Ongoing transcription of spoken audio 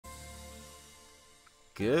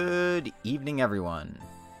Good evening, everyone,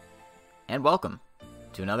 and welcome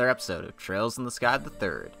to another episode of Trails in the Sky the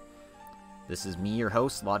Third. This is me, your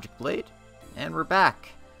host, Logic Blade, and we're back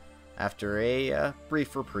after a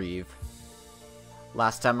brief reprieve.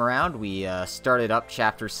 Last time around, we started up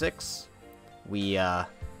Chapter 6. We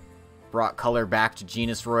brought color back to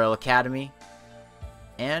Genus Royal Academy,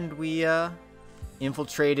 and we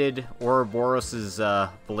infiltrated Ouroboros'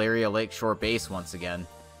 Valeria Lakeshore base once again.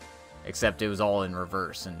 Except it was all in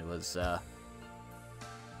reverse, and it was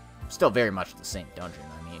still very much the same dungeon.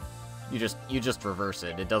 I mean, you just reverse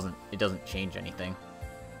it. It doesn't change anything.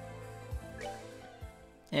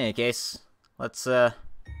 In any case, let's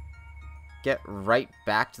get right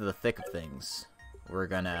back to the thick of things. We're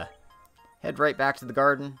gonna head right back to the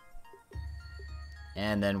garden,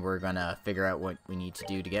 and then we're gonna figure out what we need to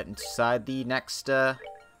do to get inside the next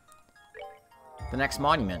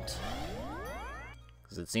monument.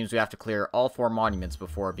 Because it seems we have to clear all 4 monuments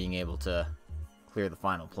before being able to clear the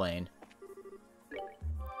final plane.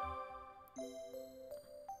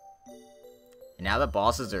 And now that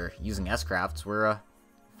bosses are using S-Crafts, we're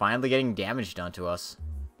finally getting damage done to us.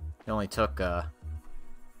 It only took,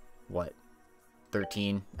 what,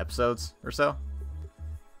 13 episodes or so?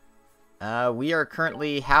 We are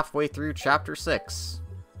currently halfway through Chapter 6.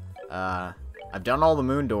 I've done all the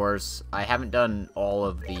moon doors. I haven't done all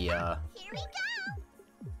of the, Here we go!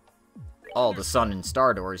 all the sun and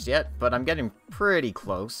star doors yet, but I'm getting pretty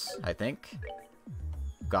close, I think.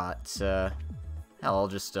 Got, hell, I'll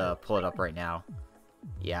just pull it up right now.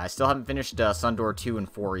 Yeah, I still haven't finished Sun Door 2 and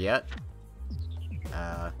 4 yet.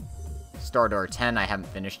 Star Door 10 I haven't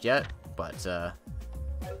finished yet, but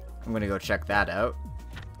I'm gonna go check that out.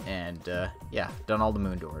 And, yeah, done all the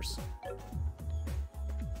moon doors.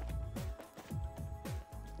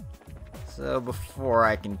 So before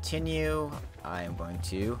I continue, I am going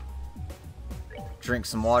to drink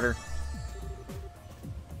some water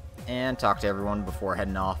and talk to everyone before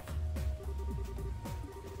heading off.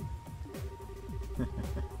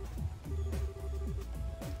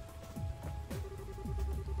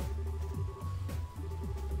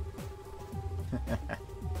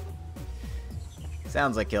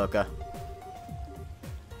 Sounds like Kilika.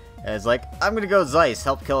 It's like, I'm gonna go Zeiss,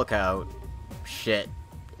 help Kilika out. Shit,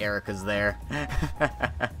 Erica's there.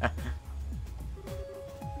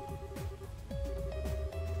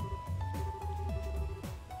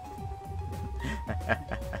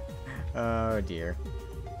 Oh dear.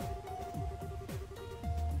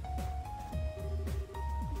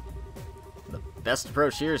 The best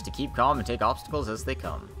approach here is to keep calm and take obstacles as they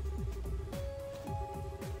come.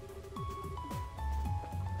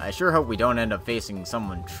 I sure hope we don't end up facing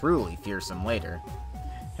someone truly fearsome later.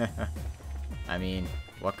 I mean,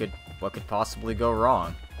 what could possibly go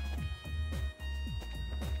wrong?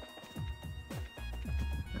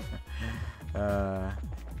 How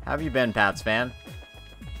have you been, Pats fan?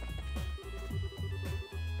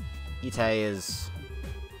 Itai has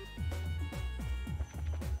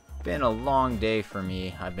been a long day for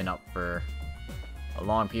me. I've been up for a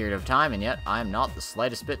long period of time, and yet I'm not the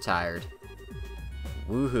slightest bit tired.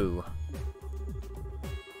 Woohoo.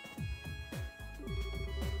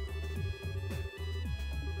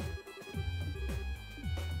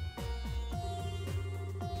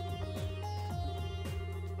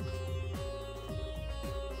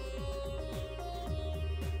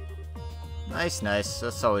 Nice, nice.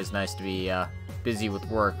 That's always nice to be busy with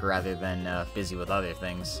work rather than busy with other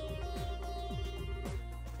things.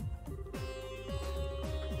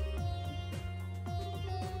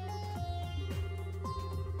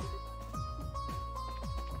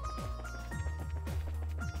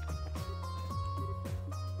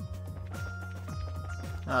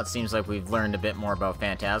 It seems like we've learned a bit more about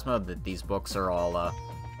Phantasma, that these books are all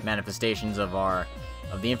manifestations of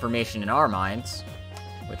the information in our minds.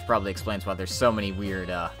 Which probably explains why there's so many weird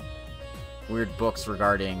books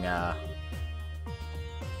regarding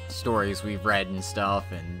stories we've read and stuff,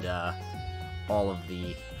 and all of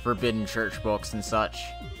the Forbidden Church books and such.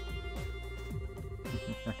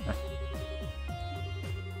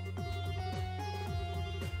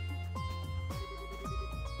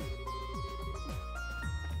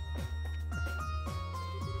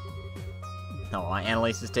 Oh,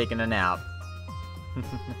 Annalise is taking a nap.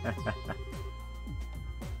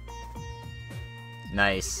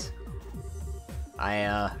 Nice.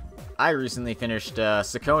 I recently finished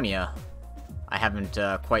Seconia. I haven't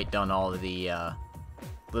quite done all of the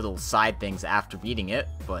little side things after beating it,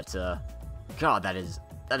 but God, that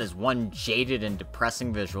is one jaded and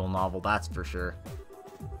depressing visual novel, that's for sure.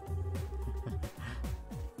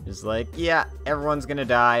 Just like, yeah, everyone's gonna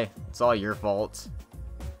die. It's all your fault.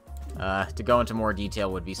 To go into more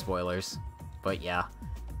detail would be spoilers. But yeah,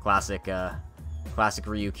 classic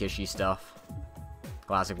Ryu Kishi stuff.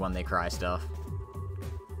 Classic when they cry stuff.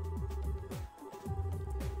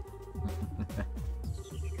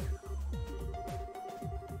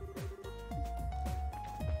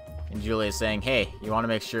 And Julia's saying, hey, you want to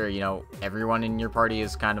make sure, you know, everyone in your party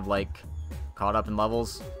is kind of, like, caught up in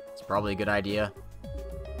levels? It's probably a good idea.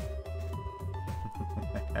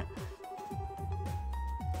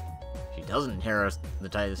 She doesn't inherit the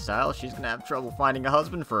Titan style, she's gonna have trouble finding a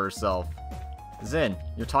husband for herself. Zin,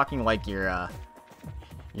 you're talking like you're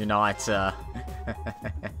not,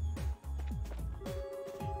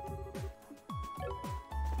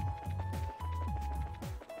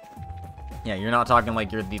 Yeah, you're not talking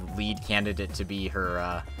like you're the lead candidate to be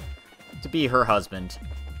her husband.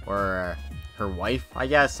 Or, her wife, I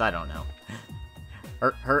guess? I don't know.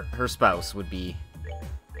 Her spouse would be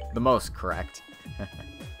the most correct.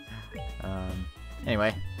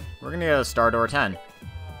 Anyway, we're gonna go to Star Door 10.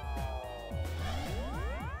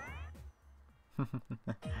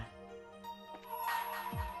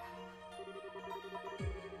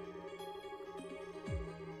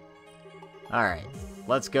 Alright,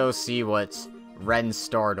 let's go see what Ren's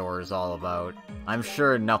Star Door is all about. I'm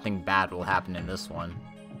sure nothing bad will happen in this one.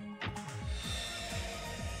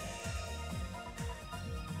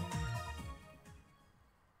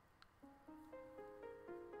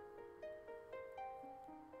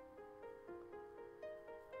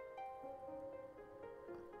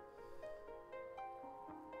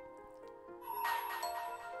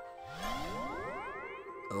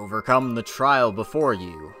 Overcome the trial before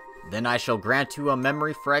you. Then I shall grant you a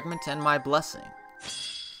memory fragment and my blessing.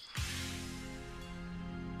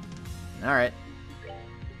 Alright.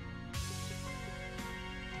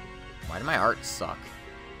 Why do my arts suck?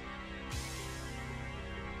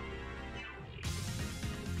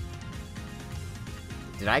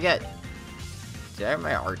 Did I have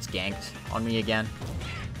my arts ganked on me again?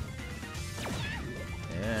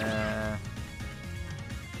 Yeah.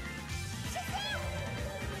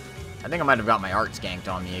 I think I might have got my arts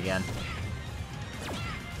ganked on me again.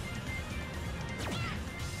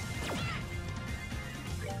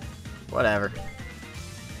 Whatever.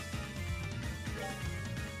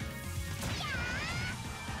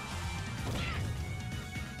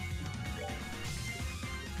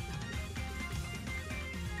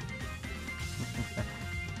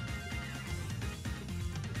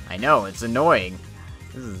 I know, it's annoying.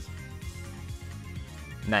 This is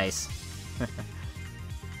nice.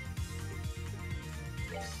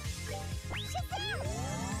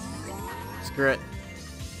 Screw it.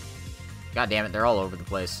 God damn it, they're all over the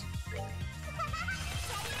place.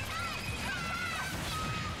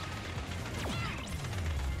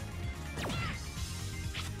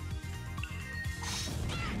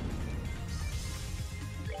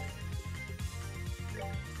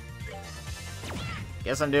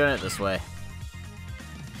 Guess I'm doing it this way.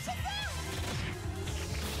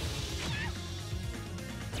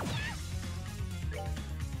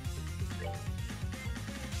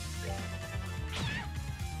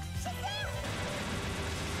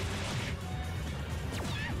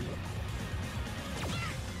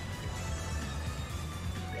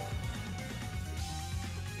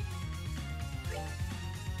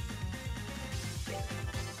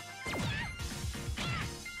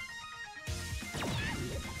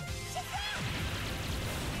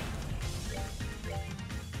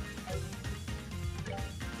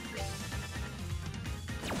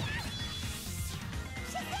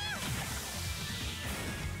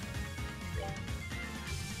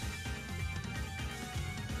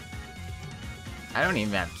 I don't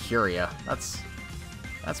even have Curia. That's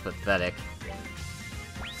pathetic.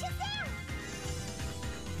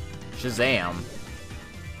 Shazam.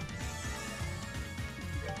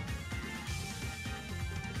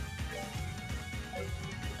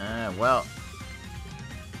 Well.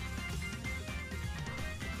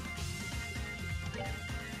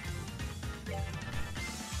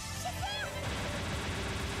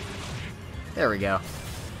 There we go.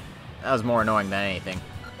 That was more annoying than anything.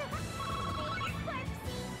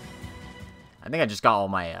 I think I just got all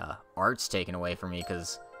my arts taken away from me,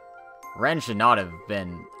 because Ren should not have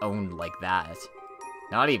been owned like that.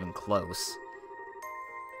 Not even close.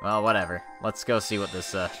 Well, whatever. Let's go see what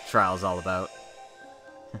this trial's all about.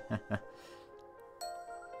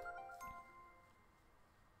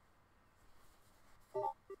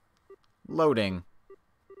 Loading.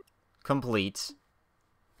 Complete.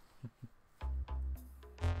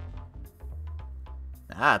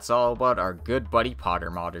 That's all about our good buddy Potter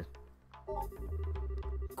Modder.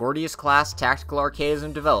 Gordius Class Tactical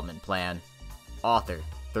Archaism Development Plan. Author,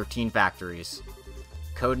 13 factories.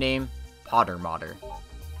 Codename Potter Modder.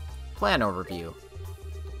 Plan overview.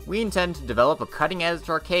 We intend to develop a cutting-edge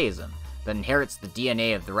archaism that inherits the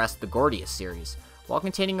DNA of the rest of the Gordius series, while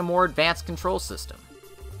containing a more advanced control system.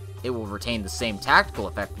 It will retain the same tactical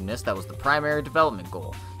effectiveness that was the primary development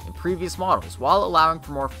goal in previous models, while allowing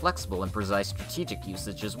for more flexible and precise strategic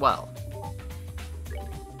usage as well.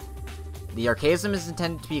 The archaism is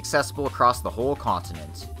intended to be accessible across the whole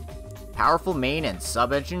continent. Powerful main and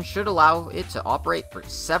sub-engines should allow it to operate for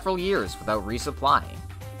several years without resupplying.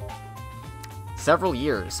 Several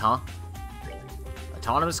years, huh?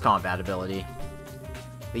 Autonomous combat ability.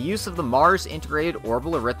 The use of the Mars Integrated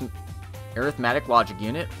Orbital Arithmetic Logic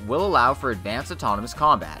Unit will allow for advanced autonomous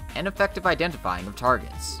combat and effective identifying of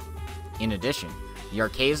targets. In addition, the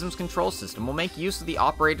archaism's control system will make use of the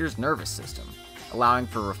operator's nervous system, allowing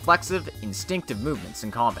for reflexive, instinctive movements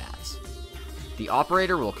in combat. The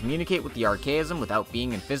operator will communicate with the archaism without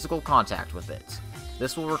being in physical contact with it.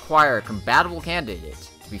 This will require a compatible candidate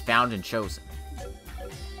to be found and chosen.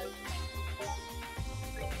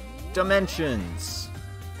 Dimensions.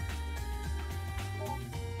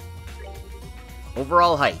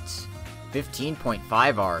 Overall height,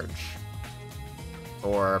 15.5 arch,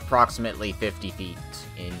 or approximately 50 feet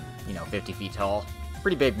 50 feet tall.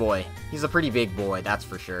 Pretty big boy. He's a pretty big boy, that's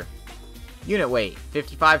for sure. Unit weight,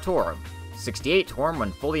 55 torm, 68 torm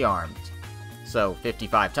when fully armed. So,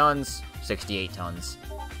 55 tons, 68 tons.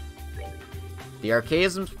 The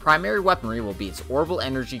archaism's primary weaponry will be its orbital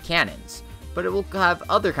energy cannons, but it will have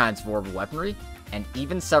other kinds of orbital weaponry, and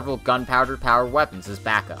even several gunpowder-powered weapons as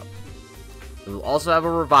backup. It will also have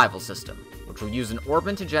a revival system, which will use an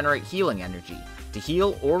orbit to generate healing energy to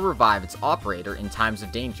heal or revive its operator in times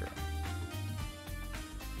of danger.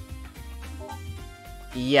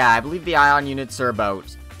 Yeah, I believe the ion units are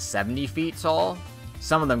about 70 feet tall.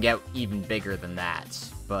 Some of them get even bigger than that,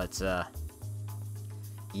 but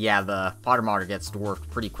yeah, the Potter Modder gets dwarfed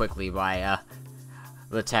pretty quickly by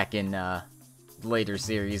the tech in later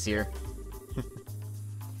series here.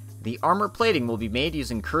 The armor plating will be made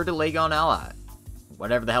using Cur-de-Lagon alloy.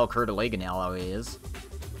 Whatever the hell Cur-de-Lagon alloy is.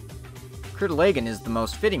 Cur-de-Lagon is the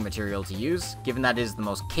most fitting material to use, given that it is the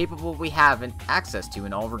most capable we have access to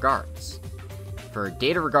in all regards. For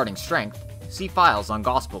data regarding strength, see files on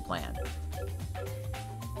Gospel Plan.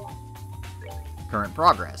 Current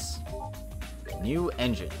progress. New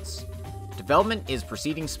engines. Development is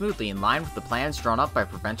proceeding smoothly in line with the plans drawn up by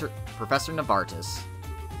Professor Novartis.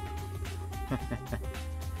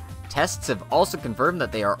 Tests have also confirmed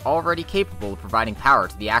that they are already capable of providing power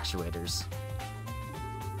to the actuators.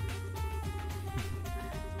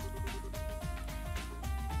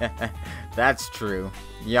 That's true.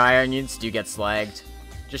 The ion units do get slagged.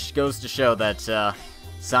 Just goes to show that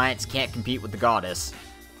science can't compete with the goddess.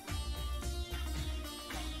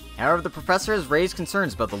 However, the professor has raised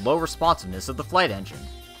concerns about the low responsiveness of the flight engine.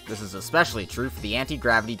 This is especially true for the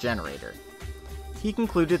anti-gravity generator. He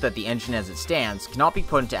concluded that the engine as it stands cannot be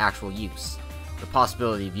put into actual use. The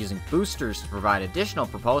possibility of using boosters to provide additional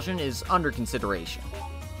propulsion is under consideration.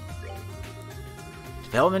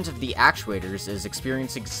 Development of the actuators is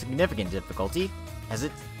experiencing significant difficulty, as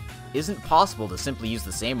it isn't possible to simply use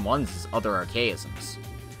the same ones as other archaisms.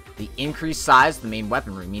 The increased size of the main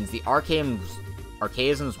weaponry means the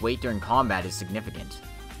archaism's weight during combat is significant,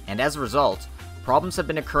 and as a result, problems have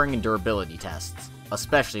been occurring in durability tests,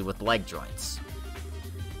 especially with leg joints.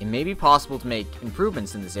 It may be possible to make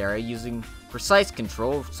improvements in this area using precise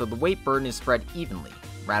control so the weight burden is spread evenly,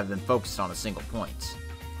 rather than focused on a single point.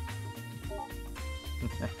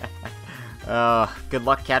 Good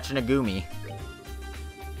luck catching a Gumi.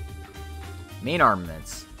 Main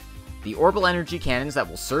armaments. The orbital energy cannons that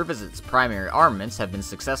will serve as its primary armaments have been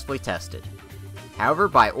successfully tested. However,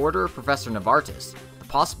 by order of Professor Novartis, the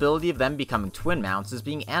possibility of them becoming twin mounts is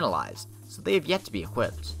being analyzed, so they have yet to be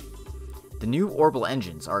equipped. The new orbital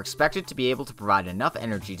engines are expected to be able to provide enough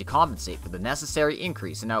energy to compensate for the necessary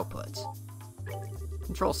increase in output.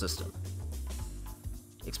 Control system.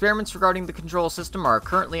 Experiments regarding the control system are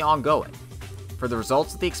currently ongoing. For the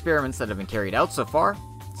results of the experiments that have been carried out so far,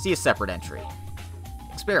 see a separate entry.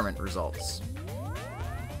 Experiment results.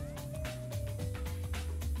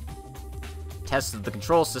 Tests of the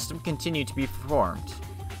control system continue to be performed.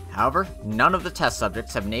 However, none of the test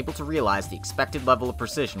subjects have been able to realize the expected level of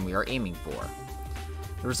precision we are aiming for.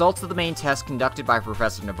 The results of the main test conducted by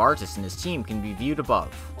Professor Novartis and his team can be viewed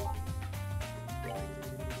above.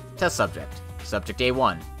 Test subject. Subject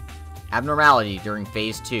A1. Abnormality during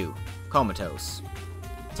Phase 2. Comatose.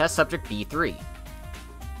 Test subject B3.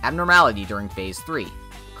 Abnormality during Phase 3.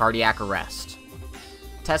 Cardiac arrest.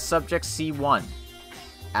 Test subject C1.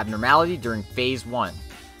 Abnormality during Phase 1.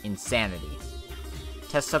 insanity.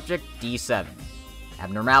 Test subject D7,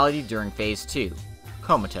 abnormality during phase 2,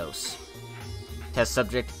 comatose. Test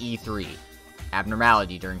subject E3,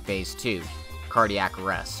 abnormality during phase 2, cardiac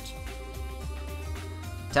arrest.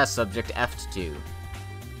 Test subject F2,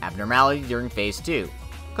 abnormality during phase 2,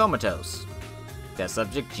 comatose. Test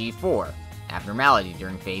subject G4, abnormality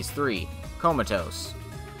during phase 3, comatose.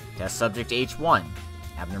 Test subject H1,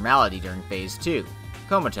 abnormality during phase 2,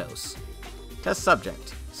 comatose. Test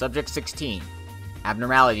subject, subject 16,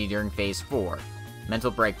 abnormality during phase 4,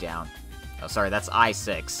 mental breakdown. Oh, sorry, that's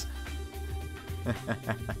I6.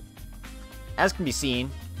 As can be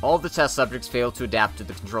seen, all of the test subjects failed to adapt to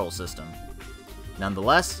the control system.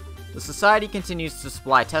 Nonetheless, the Society continues to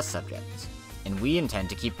supply test subjects, and we intend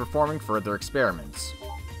to keep performing further experiments.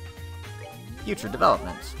 Future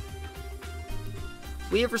development.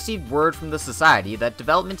 We have received word from the Society that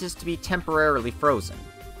development is to be temporarily frozen.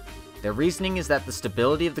 Their reasoning is that the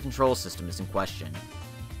stability of the control system is in question.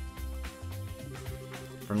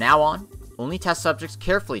 From now on, only test subjects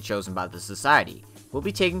carefully chosen by the Society will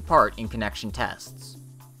be taking part in connection tests.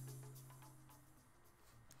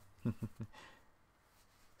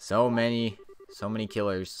 So many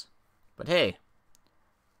killers. But hey,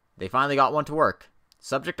 they finally got one to work.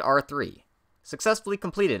 Subject R3 successfully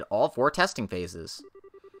completed all 4 testing phases.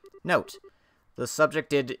 Note, the subject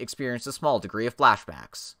did experience a small degree of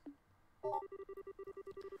flashbacks.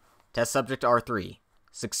 Test subject R3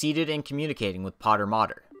 succeeded in communicating with Potter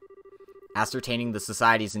Mater, ascertaining the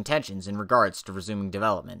Society's intentions in regards to resuming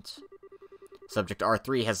development. Subject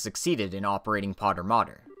R3 has succeeded in operating Potter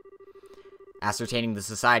Mater, ascertaining the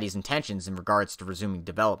Society's intentions in regards to resuming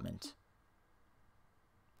development.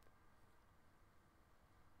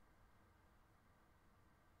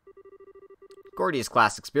 Gordius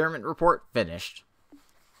class experiment report finished.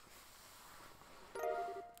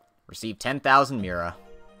 Received 10,000 Mira.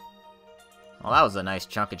 Well, that was a nice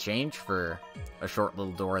chunk of change for a short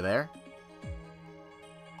little door there.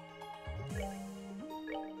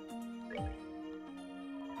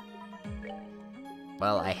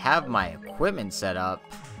 Well, I have my equipment set up,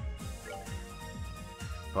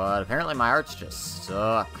 but apparently my arts just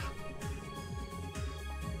suck.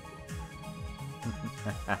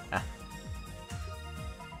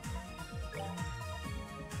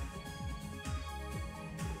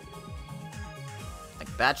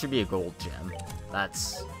 Like, that should be a gold gem.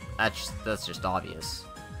 That's just obvious.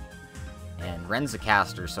 And Ren's a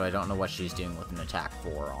caster, so I don't know what she's doing with an attack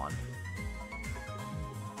 4 on.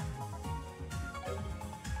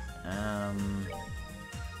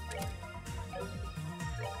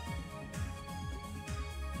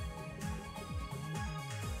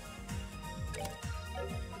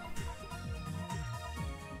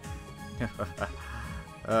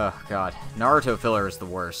 Oh god, Naruto filler is the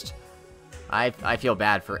worst. I feel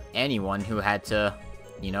bad for anyone who had to,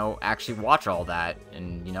 you know, actually watch all that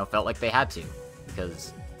and, you know, felt like they had to,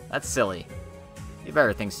 because that's silly. You have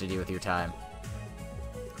better things to do with your time.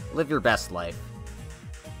 Live your best life.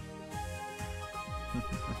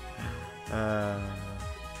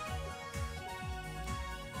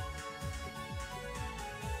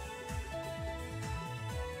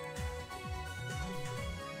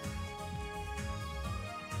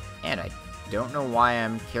 And I don't know why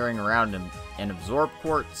I'm carrying around an absorb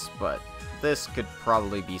quartz, but this could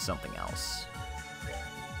probably be something else.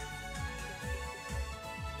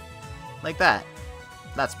 Like that.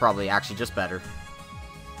 That's probably actually just better.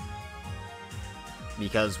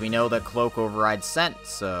 Because we know that Cloak overrides Scent,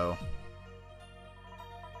 so...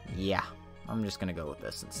 yeah, I'm just gonna go with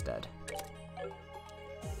this instead.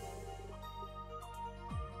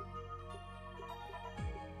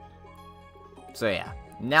 So yeah,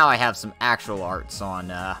 now I have some actual arts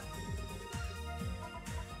on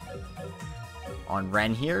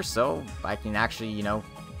Ren here, so I can actually, you know,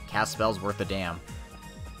 cast spells worth a damn.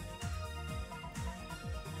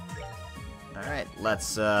 Alright,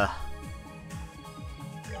 let's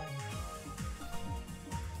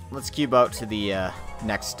cube out to the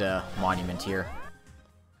next monument here.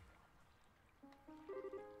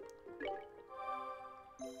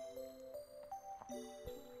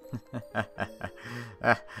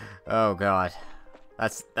 Oh god,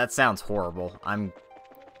 that sounds horrible. I'm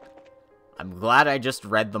glad I just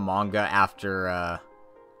read the manga after.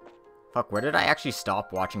 Fuck, where did I actually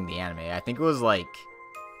stop watching the anime? I think it was like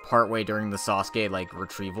partway during the Sasuke like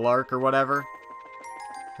retrieval arc or whatever.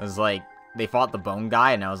 It was like they fought the bone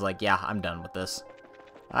guy, and I was like, yeah, I'm done with this.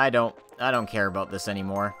 I don't care about this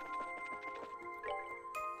anymore.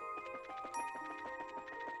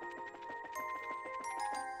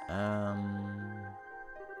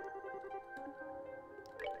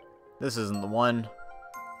 This isn't the one.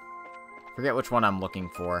 Forget which one I'm looking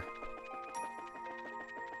for.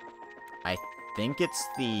 I think it's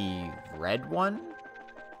the red one,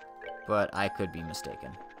 but I could be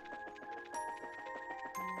mistaken.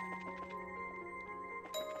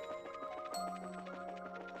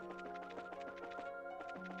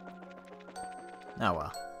 Oh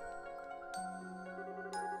well.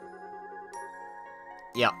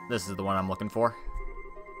 Yeah, this is the one I'm looking for.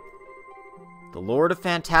 The Lord of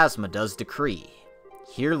Phantasma does decree.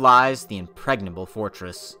 Here lies the impregnable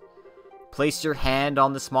fortress. Place your hand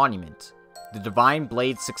on this monument, the Divine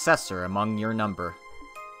Blade's successor among your number.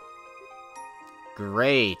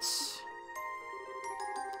 Great.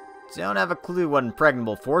 Don't have a clue what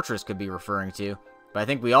impregnable fortress could be referring to, but I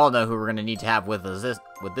think we all know who we're going to need to have with us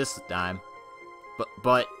this time.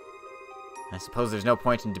 But I suppose there's no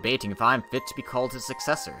point in debating if I'm fit to be called his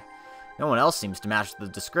successor. No one else seems to match the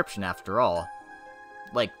description after all.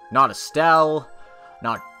 Like, not Estelle,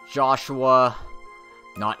 not Joshua,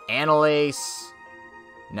 not Annalise.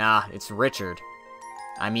 Nah, it's Richard.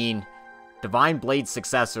 I mean, Divine Blade's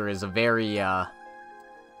successor is a very,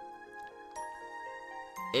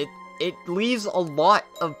 It leaves a lot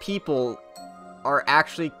of people are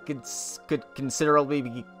actually could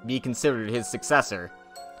considerably be considered his successor.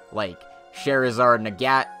 Like, Sherazard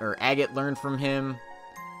and Agate learned from him.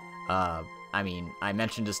 I mean, I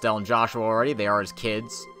mentioned Estelle and Joshua already. They are his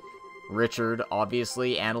kids. Richard,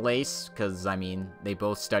 obviously. Annalise, because, I mean, they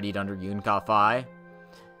both studied under Yunka-Fai.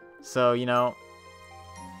 So, you know...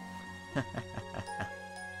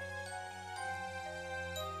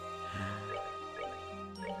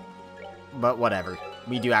 But whatever.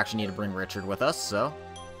 We do actually need to bring Richard with us, so...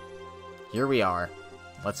 Here we are.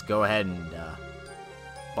 Let's go ahead and,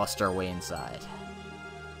 bust our way inside.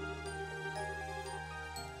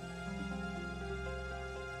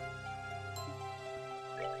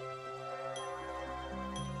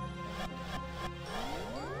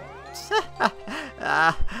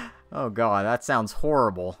 Oh god, that sounds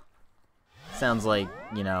horrible. Sounds like,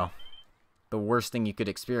 you know, the worst thing you could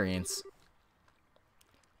experience.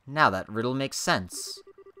 Now that riddle makes sense.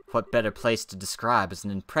 What better place to describe as an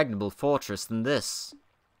impregnable fortress than this?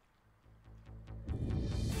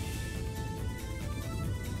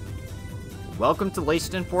 Welcome to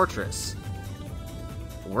Leyston Fortress.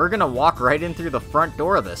 We're gonna walk right in through the front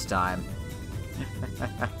door this time.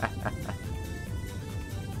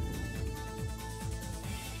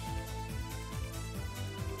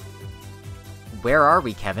 Where are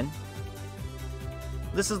we, Kevin?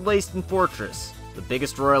 This is Leyston Fortress, the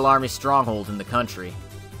biggest Royal Army stronghold in the country.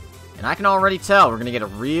 And I can already tell we're gonna get a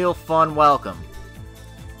real fun welcome.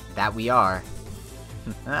 That we are.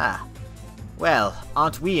 Ah. Well,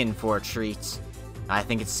 aren't we in for a treat? I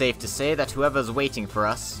think it's safe to say that whoever's waiting for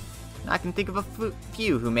us, and I can think of a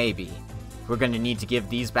few who may be, we're gonna need to give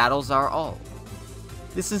these battles our all.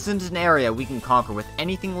 This isn't an area we can conquer with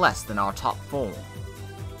anything less than our top form.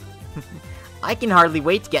 I can hardly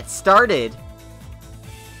wait to get started!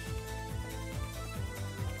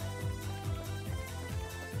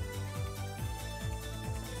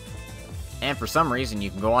 And for some reason,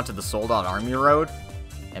 you can go onto the Sold Out Army Road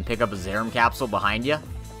and pick up a Zerum capsule behind you.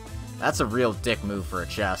 That's a real dick move for a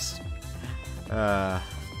chest. Alrighty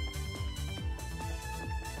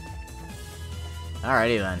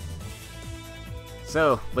then.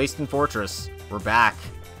 So, Leyston Fortress, we're back.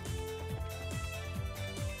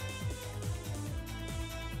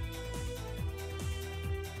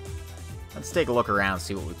 Let's take a look around,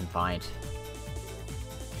 see what we can find.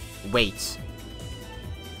 Wait.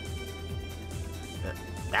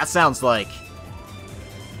 That sounds like...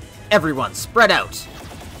 Everyone, spread out!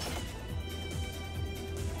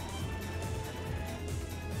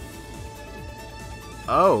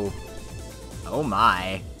 Oh. Oh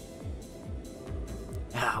my.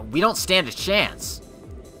 We don't stand a chance.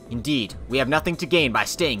 Indeed, we have nothing to gain by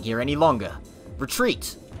staying here any longer.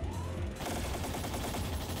 Retreat!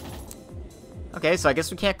 Okay, so I guess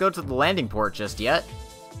we can't go to the landing port just yet.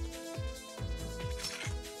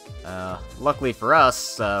 Luckily for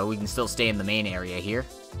us, we can still stay in the main area here.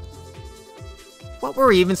 What were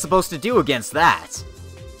we even supposed to do against that?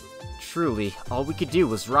 Truly, all we could do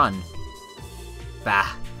was run.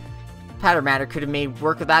 Bah. Pattermatter could have made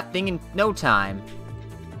work of that thing in no time.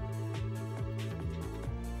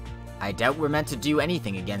 I doubt we're meant to do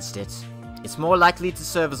anything against it. It's more likely to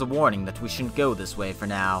serve as a warning that we shouldn't go this way for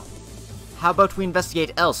now. How about we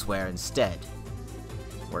investigate elsewhere instead?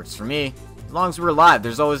 Works for me. As long as we're alive,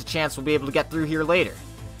 there's always a chance we'll be able to get through here later.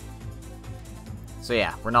 So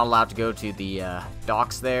yeah, we're not allowed to go to the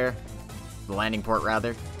docks there. The landing port,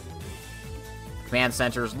 rather. The command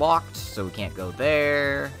center is locked, so we can't go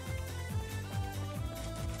there.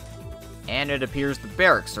 And it appears the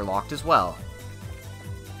barracks are locked as well.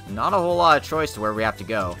 Not a whole lot of choice to where we have to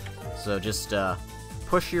go, so just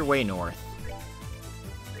push your way north.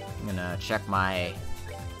 I'm gonna check my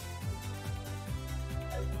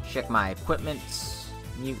equipment.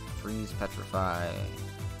 Mute, freeze, petrify.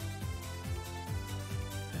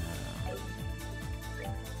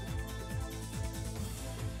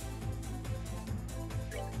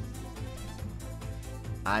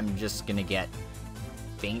 I'm just gonna get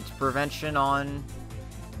faint prevention on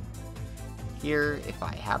here if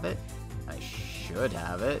I have it. I should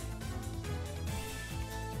have it.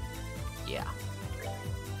 Yeah.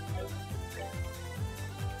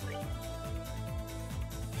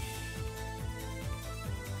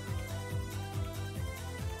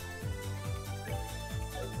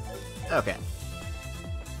 Okay.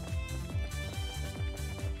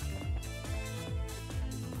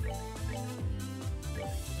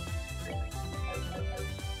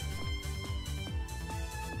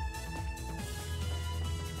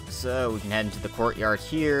 So we can head into the courtyard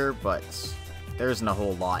here, but there isn't a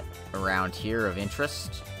whole lot around here of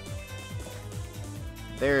interest.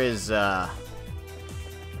 There is,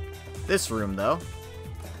 this room, though.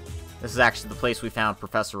 This is actually the place we found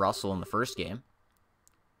Professor Russell in the first game.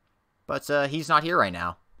 But, he's not here right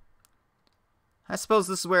now. I suppose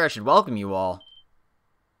this is where I should welcome you all.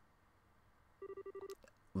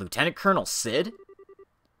 Lieutenant Colonel Sid?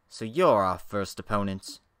 So you're our first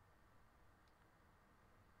opponent.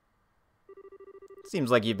 Seems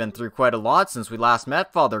like you've been through quite a lot since we last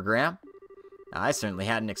met, Father Graham. I certainly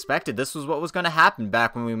hadn't expected this was what was going to happen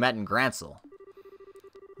back when we met in Grancel.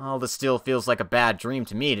 All this still feels like a bad dream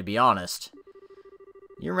to me, to be honest.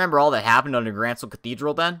 You remember all that happened under Grancel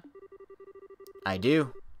Cathedral, then? I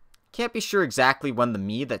do. Can't be sure exactly when the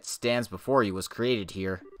me that stands before you was created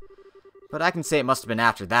here. But I can say it must have been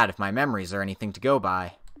after that if my memories are anything to go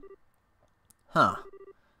by. Huh.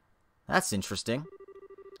 That's interesting.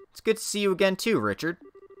 It's good to see you again too, Richard.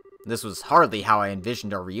 This was hardly how I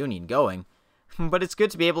envisioned our reunion going, but it's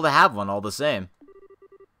good to be able to have one all the same.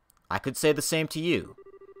 I could say the same to you.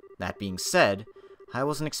 That being said, I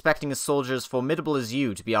wasn't expecting a soldier as formidable as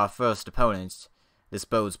you to be our first opponent. This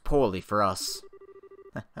bodes poorly for us.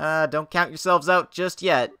 Don't count yourselves out just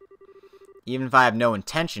yet, even if I have no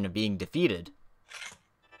intention of being defeated.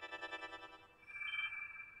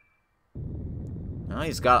 Well,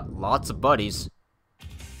 he's got lots of buddies.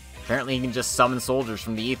 Apparently he can just summon soldiers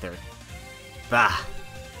from the ether. Bah!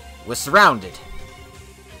 We're surrounded!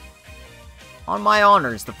 On my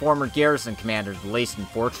honor as the former garrison commander of the Lacen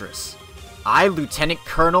Fortress, I, Lieutenant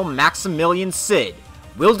Colonel Maximilian Sid,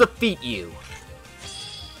 will defeat you!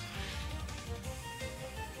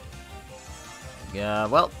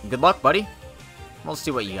 Well, good luck, buddy. We'll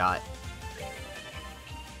see what you got.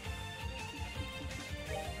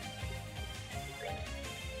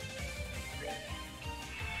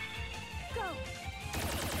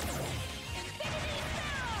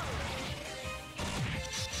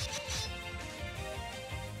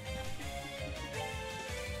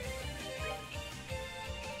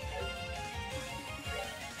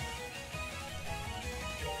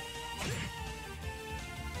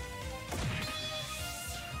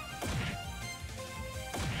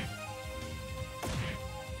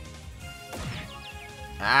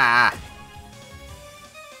 Ah!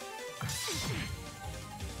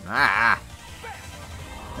 Ah!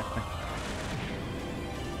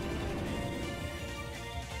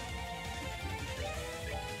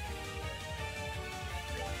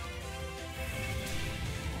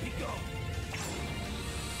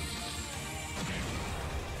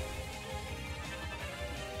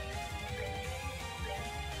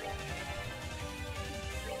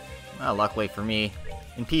 Well, luckily for me,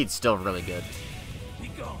 Impede's still really good.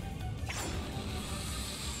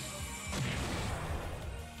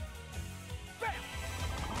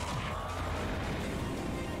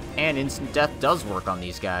 And instant death does work on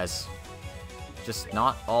these guys. Just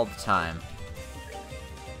not all the time.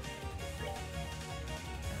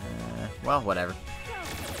 Well, whatever.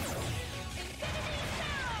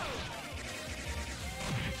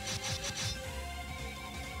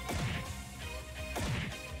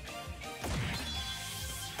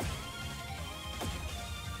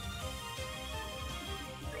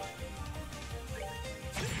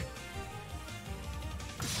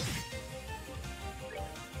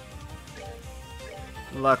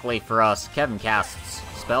 Luckily for us, Kevin casts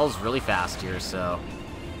spells really fast here, so...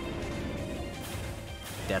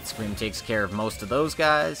 Death Scream takes care of most of those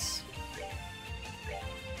guys.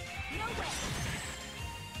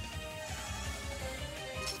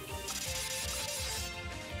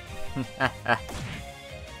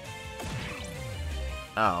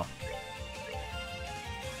 Oh.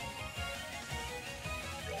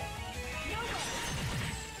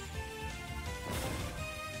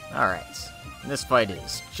 Alright, this fight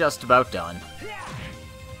is just about done.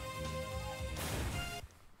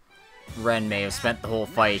 Ren may have spent the whole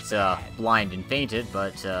fight blind and fainted,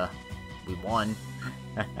 but we won.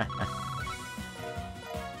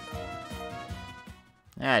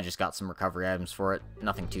 I just got some recovery items for it.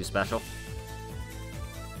 Nothing too special.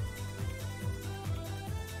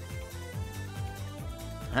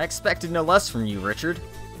 I expected no less from you, Richard.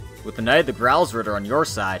 With the Knight of the Growlsritter on your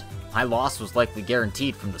side, my loss was likely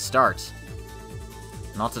guaranteed from the start.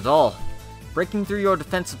 Not at all. Breaking through your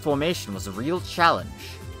defensive formation was a real challenge.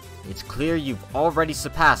 It's clear you've already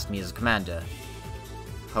surpassed me as a commander.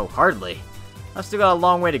 Oh, hardly. I've still got a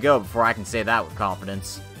long way to go before I can say that with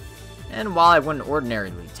confidence. And while I wouldn't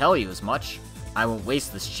ordinarily tell you as much, I won't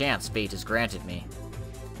waste this chance fate has granted me.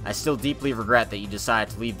 I still deeply regret that you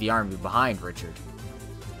decided to leave the army behind, Richard.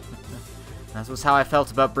 That was how I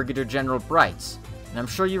felt about Brigadier General Bright, and I'm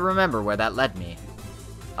sure you remember where that led me.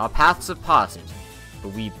 Our paths have parted,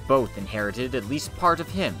 but we both inherited at least part of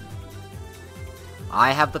him.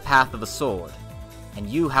 I have the path of a sword, and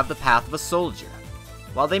you have the path of a soldier.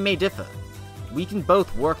 While they may differ, we can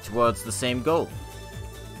both work towards the same goal.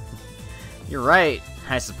 You're right,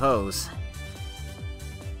 I suppose.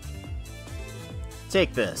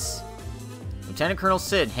 Take this. Lieutenant Colonel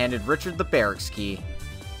Sid handed Richard the barracks key.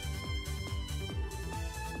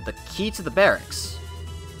 The key to the barracks?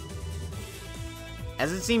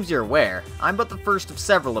 As it seems you're aware, I'm but the first of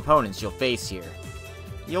several opponents you'll face here.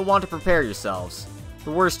 You'll want to prepare yourselves.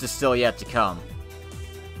 The worst is still yet to come.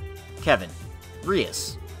 Kevin,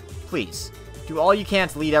 Rias, please, do all you can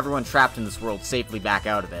to lead everyone trapped in this world safely back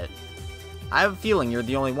out of it. I have a feeling you're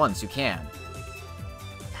the only ones who can.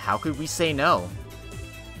 How could we say no?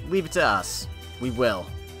 Leave it to us. We will.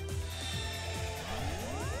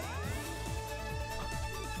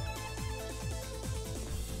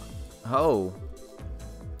 Oh.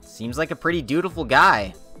 Seems like a pretty dutiful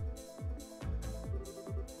guy.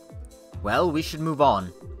 Well, we should move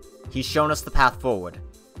on. He's shown us the path forward.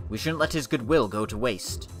 We shouldn't let his goodwill go to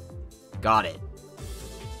waste. Got it.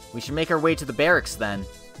 We should make our way to the barracks, then.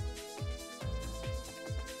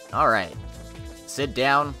 Alright. Sit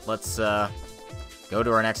down. Let's, go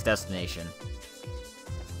to our next destination.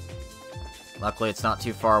 Luckily, it's not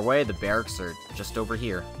too far away. The barracks are just over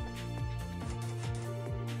here.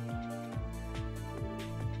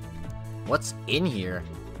 What's in here?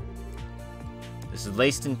 This is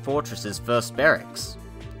Leyston Fortress's first barracks.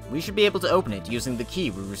 We should be able to open it using the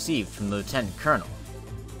key we received from the Lieutenant Colonel.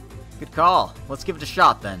 Good call. Let's give it a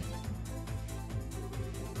shot, then.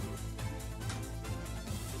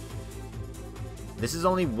 This is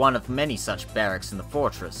only one of many such barracks in the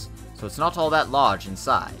fortress, so it's not all that large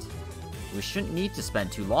inside. We shouldn't need to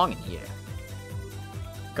spend too long in here.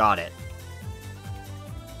 Got it.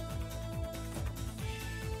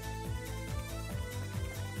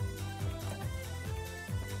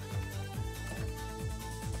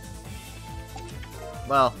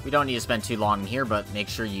 Well, we don't need to spend too long in here, but make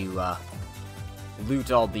sure you,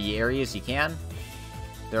 loot all the areas you can.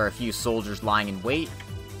 There are a few soldiers lying in wait.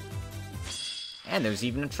 And there's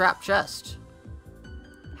even a trap chest.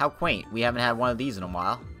 How quaint. We haven't had one of these in a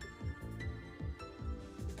while.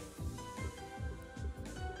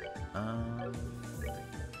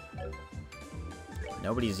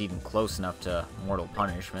 Nobody's even close enough to mortal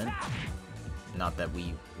punishment. Not that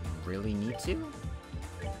we really need to.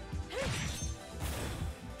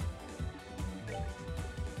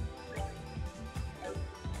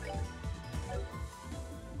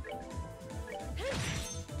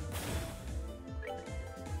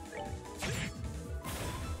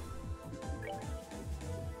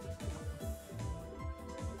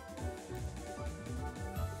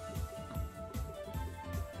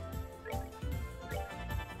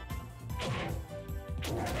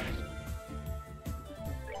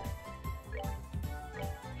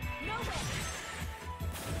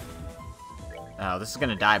 Oh, this is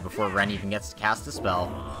gonna die before Ren even gets to cast a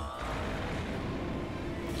spell.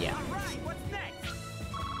 Yeah.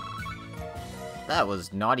 That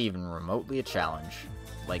was not even remotely a challenge.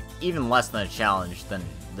 Like, even less than a challenge than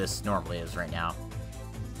this normally is right now.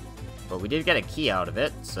 But we did get a key out of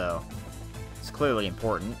it, so it's clearly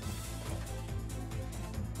important.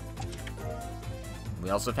 We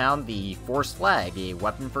also found the Force Flag, a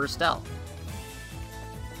weapon for stealth.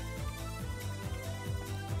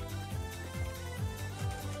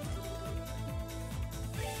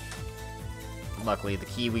 Luckily, the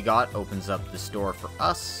key we got opens up this door for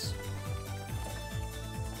us.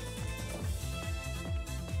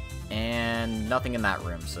 And nothing in that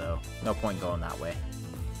room, so no point going that way.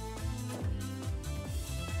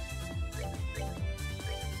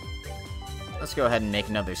 let's go ahead and make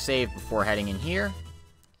another save before heading in here,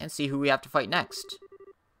 and see who we have to fight next.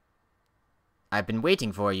 I've been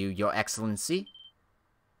waiting for you, Your Excellency.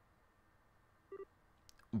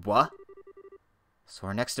 What? So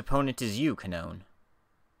our next opponent is you, Kanone.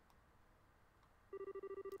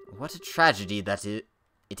 What a tragedy that it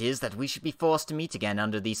is that we should be forced to meet again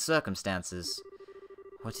under these circumstances.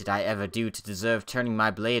 What did I ever do to deserve turning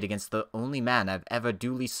my blade against the only man I've ever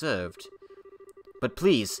duly served? But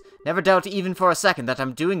please, never doubt even for a second that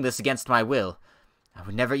I'm doing this against my will. I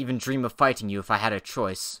would never even dream of fighting you if I had a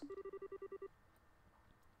choice.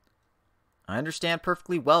 I understand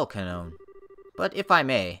perfectly well, Kanone. But if I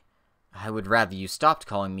may, I would rather you stopped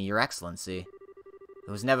calling me Your Excellency.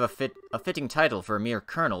 It was never a fitting title for a mere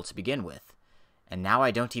colonel to begin with, and now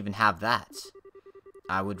I don't even have that.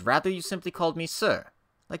 I would rather you simply called me Sir,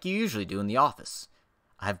 like you usually do in the office.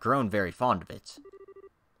 I've grown very fond of it.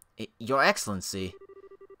 Your Excellency,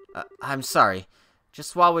 I'm sorry.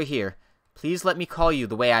 Just while we're here, please let me call you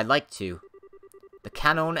the way I'd like to. The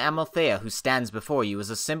Canon Amalthea who stands before you is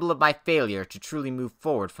a symbol of my failure to truly move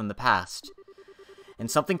forward from the past.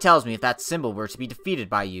 And something tells me if that symbol were to be defeated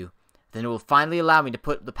by you, then it will finally allow me to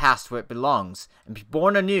put the past where it belongs, and be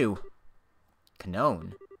born anew.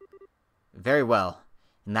 Kanone? Very well.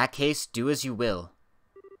 In that case, do as you will.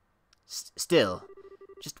 Still,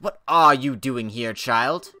 just what are you doing here,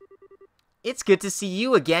 child? It's good to see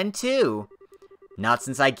you again, too. Not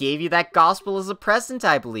since I gave you that gospel as a present,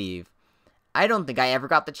 I believe. I don't think I ever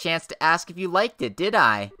got the chance to ask if you liked it, did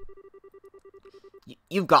I?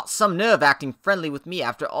 You've got some nerve acting friendly with me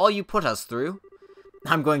after all you put us through.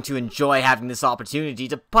 I'm going to enjoy having this opportunity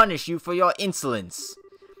to punish you for your insolence.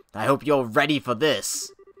 I hope you're ready for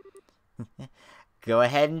this. Go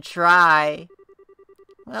ahead and try.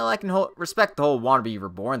 Well, I can respect the whole wanna be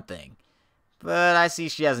reborn thing, but I see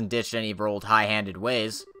she hasn't ditched any of her old high-handed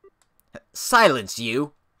ways. Silence,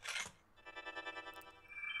 you!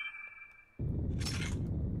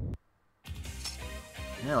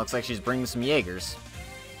 Yeah, looks like she's bringing some Jaegers.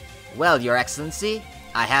 Well, Your Excellency,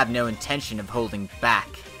 I have no intention of holding back.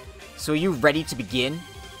 So are you ready to begin?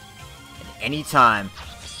 At any time.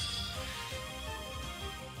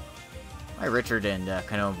 My Richard and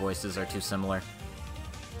Kanone voices are too similar.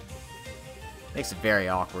 Makes it very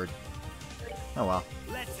awkward. Oh well.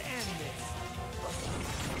 Let's end this.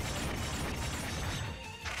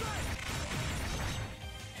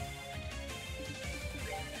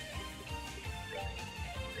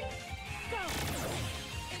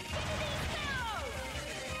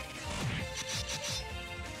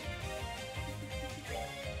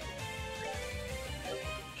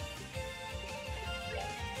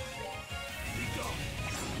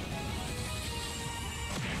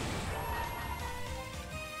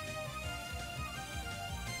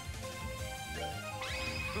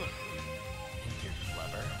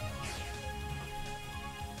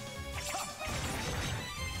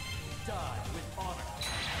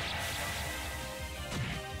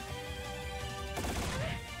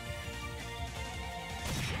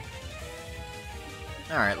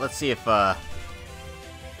 Alright, let's see if,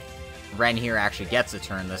 Ren here actually gets a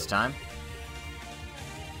turn this time.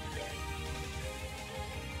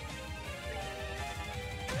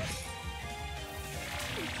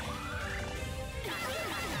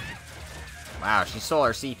 Wow, she stole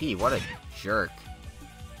our CP. What a jerk.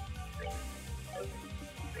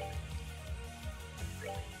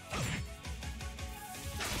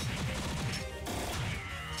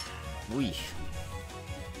 Weesh.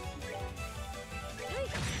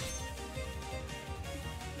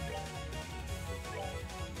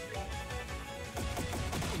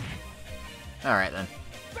 Alright then.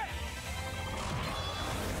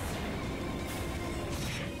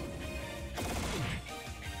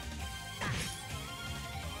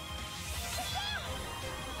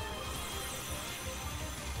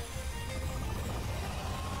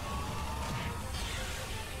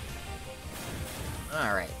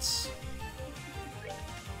 Alright.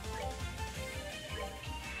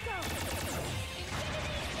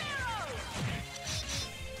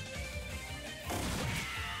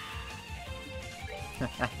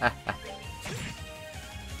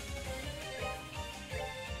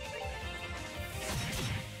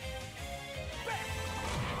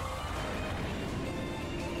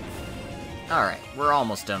 Alright, we're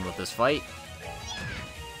almost done with this fight.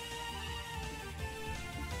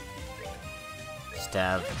 Just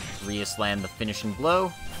have Rias land the finishing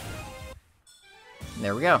blow.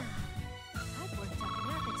 There we go.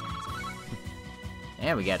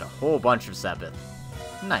 And we get a whole bunch of Sepith.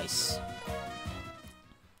 Nice.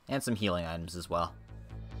 And some healing items as well.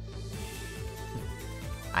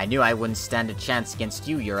 I knew I wouldn't stand a chance against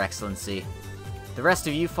you, Your Excellency. The rest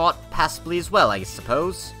of you fought passably as well, I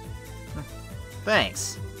suppose.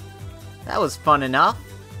 Thanks. That was fun enough.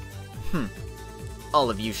 All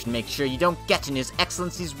of you should make sure you don't get in His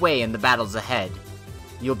Excellency's way in the battles ahead.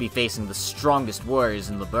 You'll be facing the strongest warriors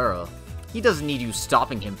in the borough. He doesn't need you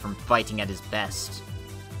stopping him from fighting at his best.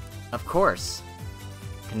 Of course.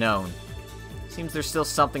 Canon. Seems there's still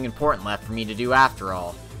something important left for me to do after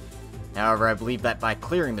all. However, I believe that by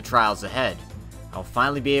clearing the trials ahead, I'll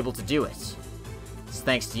finally be able to do it. It's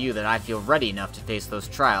thanks to you that I feel ready enough to face those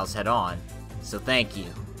trials head-on, so thank you.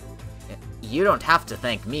 You don't have to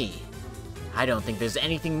thank me. I don't think there's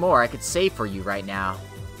anything more I could say for you right now.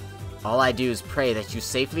 All I do is pray that you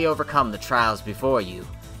safely overcome the trials before you,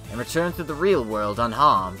 and return to the real world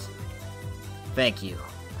unharmed. Thank you.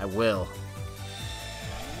 I will.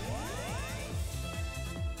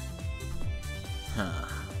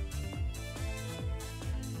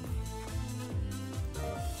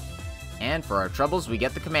 And for our troubles, we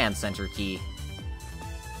get the command center key.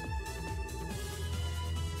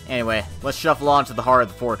 Anyway, let's shuffle on to the heart of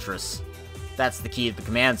the fortress. That's the key to the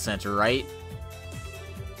command center, right?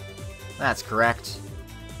 That's correct.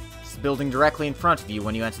 It's the building directly in front of you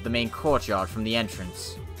when you enter the main courtyard from the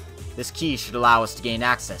entrance. This key should allow us to gain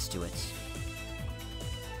access to it.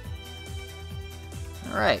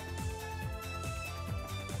 Alright.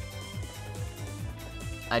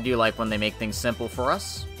 I do like when they make things simple for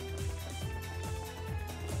us.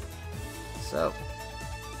 So,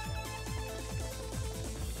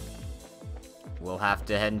 we'll have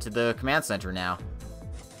to head into the command center now.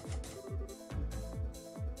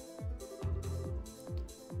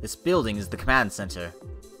 This building is the command center.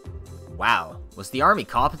 Wow, was the army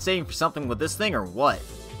compensating for something with this thing or what?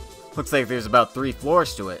 Looks like there's about 3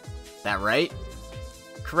 floors to it. That right?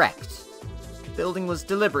 Correct. The building was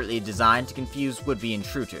deliberately designed to confuse would-be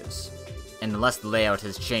intruders. And unless the layout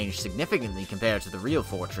has changed significantly compared to the real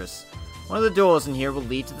fortress, one of the doors in here will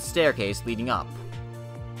lead to the staircase leading up.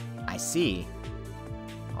 I see.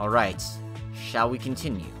 Alright, shall we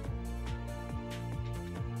continue?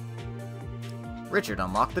 Richard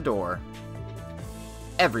unlocked the door.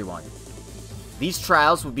 Everyone, these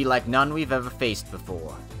trials will be like none we've ever faced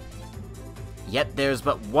before. Yet there's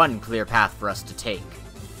but one clear path for us to take.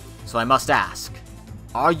 So I must ask,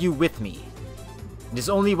 are you with me? It is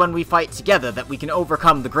only when we fight together that we can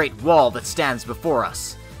overcome the great wall that stands before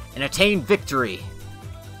us, and attain victory.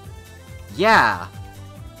 Yeah.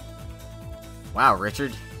 Wow,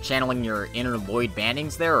 Richard, channeling your inner Lloyd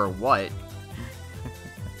Bannings there, or what?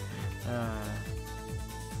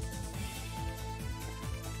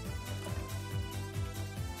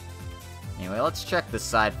 Anyway, let's check this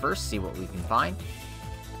side first, see what we can find.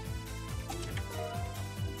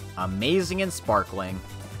 Amazing and sparkling.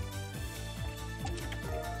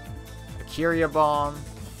 Curia Bomb.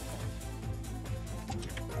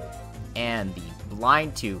 And the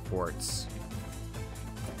Blind 2 quartz.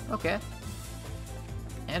 Okay.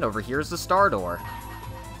 And over here is the Star Door.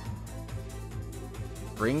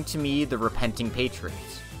 Bring to me the repenting patriot.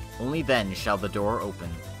 Only then shall the door open.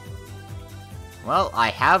 Well, I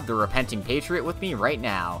have the repenting patriot with me right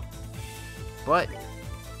now. But,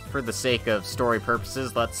 for the sake of story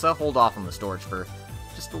purposes, let's hold off on the storage for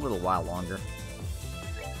just a little while longer.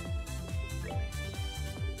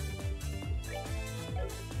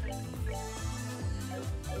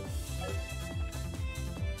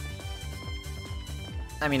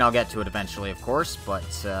 I mean, I'll get to it eventually, of course,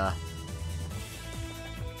 but,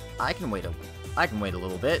 I can wait a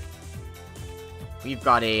little bit. We've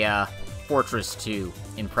got a, fortress to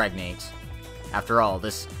impregnate. After all,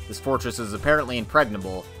 this fortress is apparently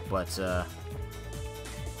impregnable, but,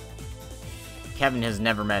 Kevin has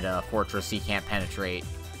never met a fortress he can't penetrate.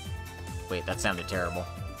 Wait, that sounded terrible.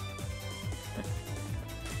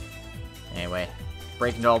 Anyway,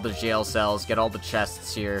 break into all the jail cells, get all the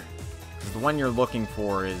chests here. The one you're looking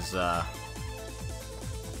for is, there's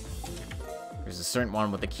a certain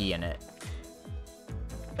one with a key in it.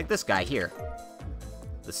 Like this guy here.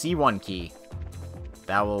 The C1 key.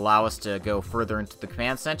 That will allow us to go further into the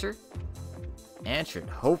command center. And should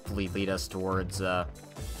hopefully lead us towards,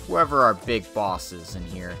 whoever our big boss is in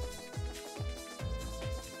here.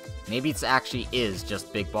 Maybe it actually is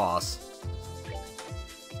just Big Boss.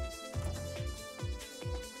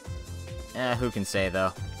 Who can say,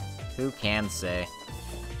 though? Who can say?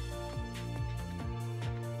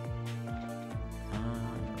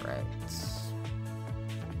 Alright.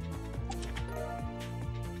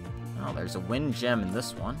 Oh, there's a wind gem in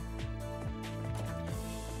this one.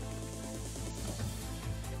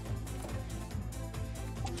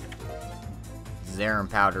 Zerum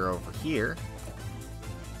powder over here.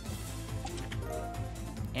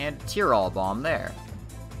 And a Tyrol bomb there.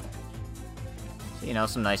 So, you know,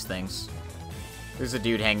 some nice things. There's a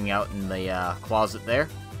dude hanging out in the closet there.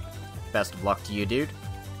 Best of luck to you, dude.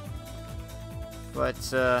 But,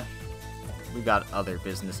 we've got other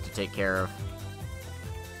business to take care of.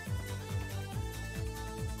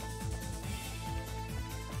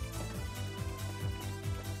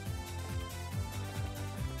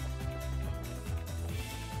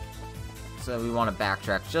 So we want to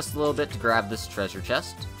backtrack just a little bit to grab this treasure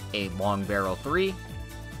chest, a long barrel 3.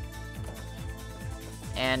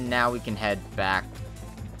 And now we can head back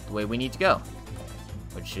the way we need to go,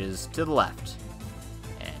 which is to the left,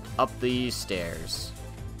 and up these stairs.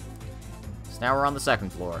 So now we're on the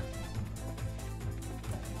second floor.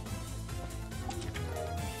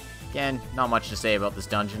 Again, not much to say about this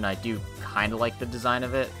dungeon. I do kind of like the design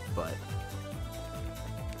of it, but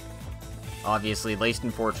obviously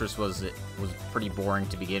Leyston Fortress was pretty boring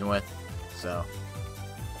to begin with, so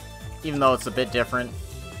even though it's a bit different,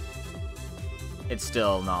 it's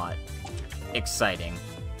still not exciting.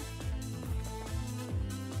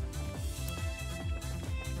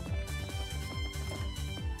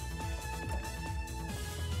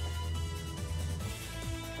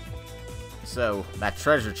 So, that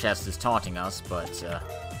treasure chest is taunting us, but it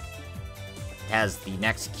has the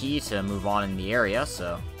next key to move on in the area,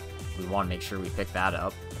 so we want to make sure we pick that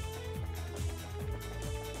up.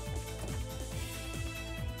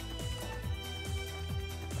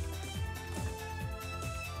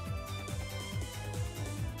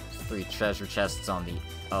 There's 3 treasure chests on the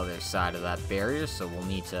other side of that barrier, so we'll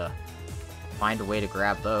need to find a way to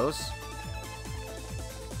grab those.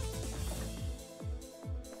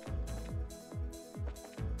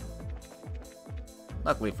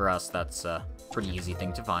 Luckily for us, that's a pretty easy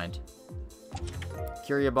thing to find.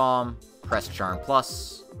 Curia Bomb, Press Charm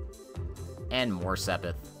Plus, and more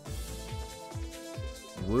Sepith.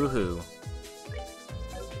 Woohoo.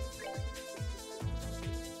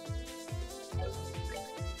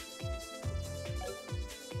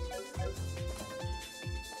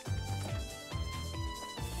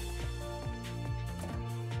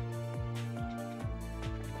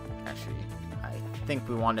 Actually, I think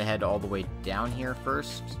we want to head all the way down here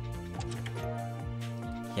first.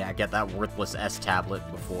 Yeah, get that worthless S tablet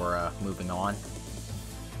before moving on.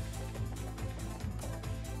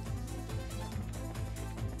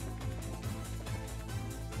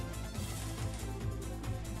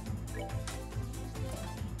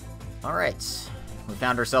 Alright, we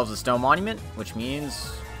found ourselves a stone monument, which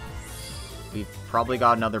means we've probably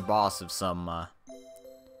got another boss of some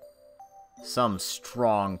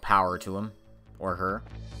strong power to him, or her,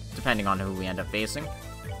 depending on who we end up facing.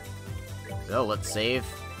 So, let's save.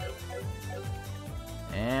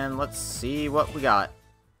 And let's see what we got.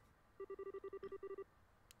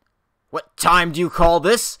 What time do you call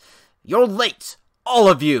this? You're late, all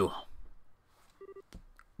of you!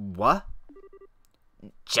 What?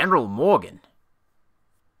 General Morgan?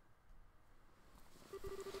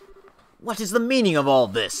 What is the meaning of all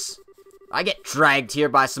this? I get dragged here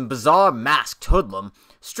by some bizarre masked hoodlum,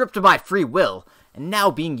 stripped of my free will, and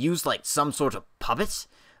now being used like some sort of puppet?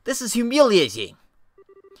 This is humiliating.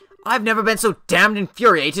 I've never been so damned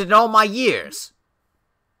infuriated in all my years.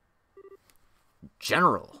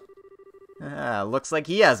 General. Looks like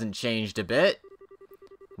he hasn't changed a bit.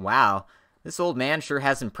 Wow, this old man sure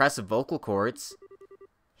has impressive vocal cords.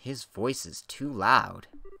 His voice is too loud.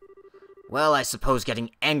 Well, I suppose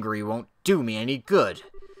getting angry won't do me any good.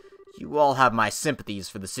 You all have my sympathies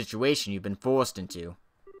for the situation you've been forced into.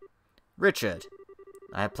 Richard,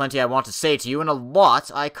 I have plenty I want to say to you, and a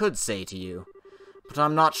lot I could say to you. But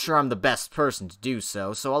I'm not sure I'm the best person to do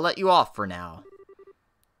so, so I'll let you off for now.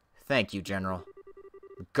 Thank you, General.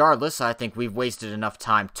 Regardless, I think we've wasted enough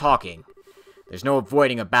time talking. There's no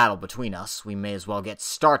avoiding a battle between us. We may as well get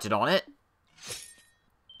started on it.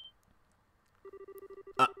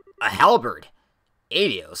 A halberd?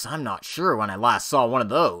 Adios, I'm not sure when I last saw one of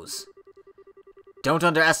those. Don't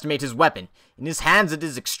underestimate his weapon. In his hands it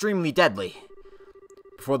is extremely deadly.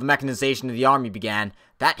 Before the mechanization of the army began,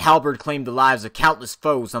 that halberd claimed the lives of countless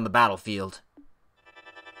foes on the battlefield.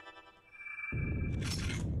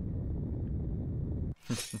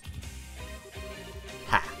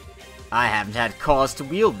 Ha! I haven't had cause to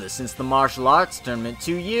wield this since the martial arts tournament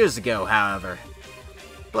 2 years ago, however.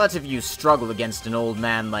 But if you struggle against an old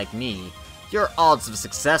man like me, your odds of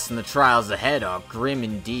success in the trials ahead are grim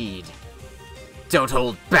indeed. Don't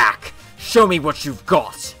hold back! Show me what you've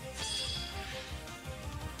got!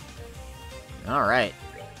 Alright.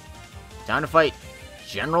 Time to fight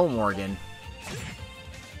General Morgan.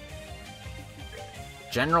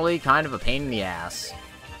 Generally kind of a pain in the ass.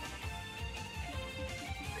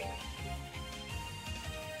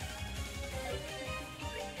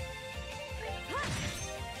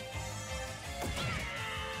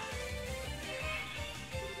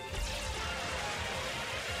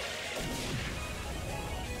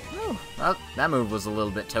 Well, that move was a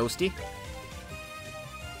little bit toasty.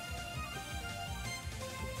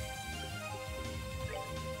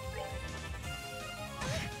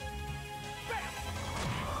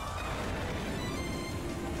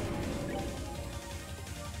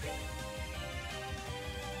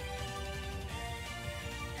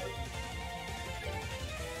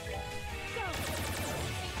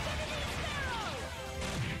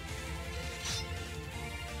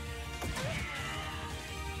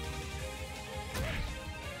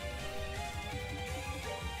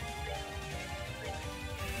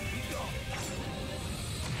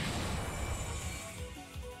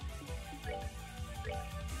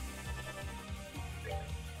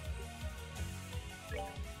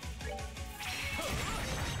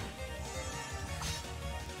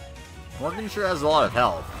 Morgan sure has a lot of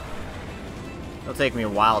health. It'll take me a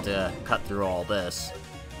while to cut through all this.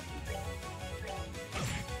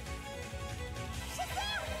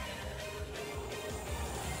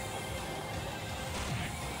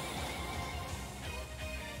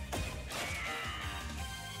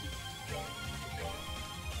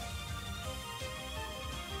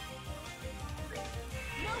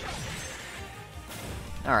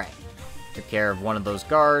 Alright. Took care of one of those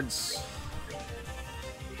guards.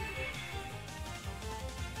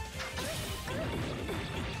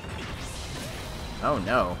 Oh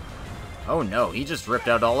no. Oh no, he just ripped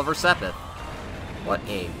out all of her Sepith. What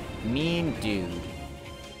a mean dude.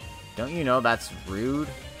 Don't you know that's rude?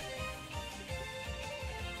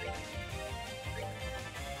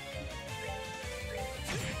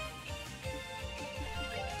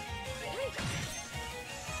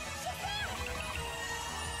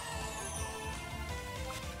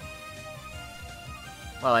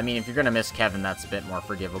 Well, I mean, if you're gonna miss Kevin, that's a bit more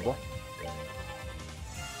forgivable.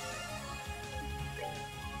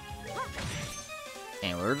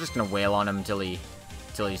 Anyway, we're just gonna wail on him until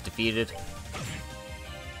he's defeated.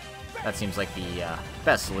 That seems like the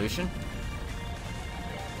best solution.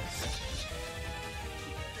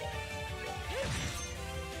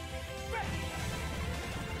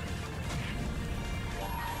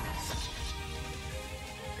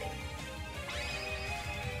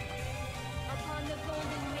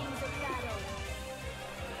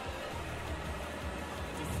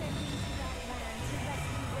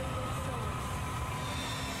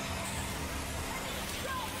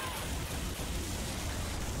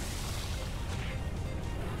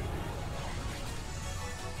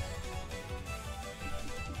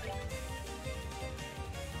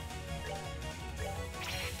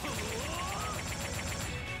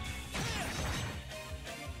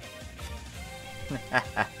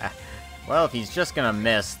 Well, if he's just gonna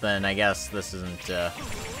miss, then I guess this isn't gonna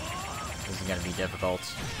be difficult.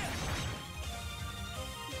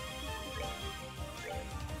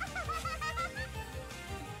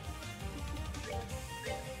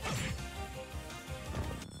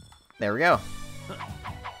 There we go.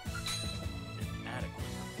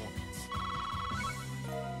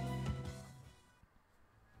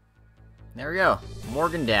 There we go.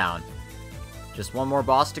 Morgan down. Just one more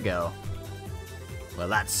boss to go. Well,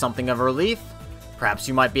 that's something of a relief. Perhaps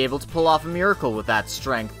you might be able to pull off a miracle with that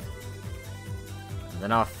strength. And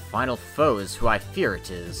then our final foe is who I fear it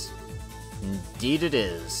is. Indeed it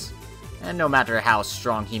is. And no matter how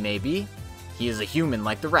strong he may be, he is a human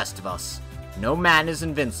like the rest of us. No man is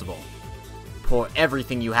invincible. Pour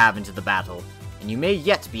everything you have into the battle, and you may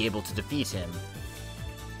yet be able to defeat him.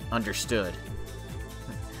 Understood.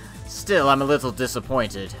 Still, I'm a little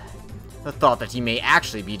disappointed. The thought that he may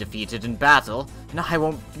actually be defeated in battle, and I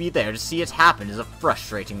won't be there to see it happen, is a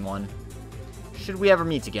frustrating one. Should we ever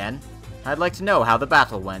meet again, I'd like to know how the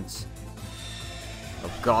battle went.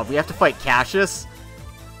 Oh god, we have to fight Cassius?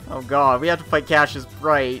 Oh god, we have to fight Cassius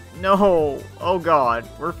Bright. No! Oh god,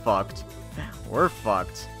 we're fucked. We're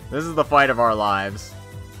fucked. This is the fight of our lives.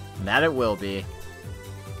 And that it will be.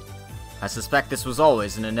 I suspect this was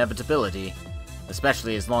always an inevitability,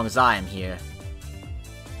 especially as long as I am here.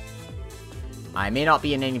 I may not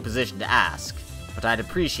be in any position to ask, but I'd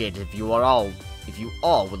appreciate it if you all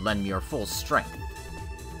would lend me your full strength.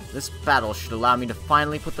 This battle should allow me to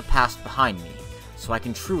finally put the past behind me, so I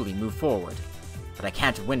can truly move forward. But I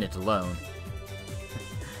can't win it alone.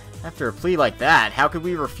 After a plea like that, how could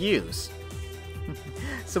we refuse?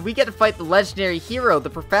 So we get to fight the legendary hero the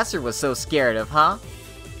professor was so scared of, huh?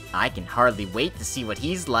 I can hardly wait to see what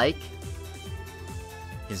he's like.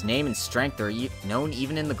 His name and strength are known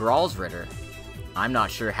even in the Gralsritter. I'm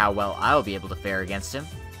not sure how well I'll be able to fare against him,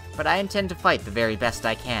 but I intend to fight the very best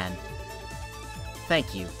I can.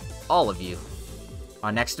 Thank you, all of you.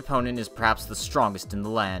 Our next opponent is perhaps the strongest in the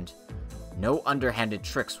land. No underhanded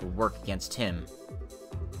tricks will work against him.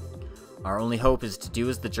 Our only hope is to do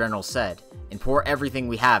as the general said, and pour everything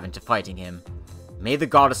we have into fighting him. May the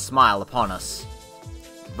goddess smile upon us.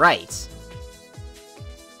 Right.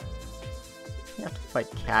 We have to fight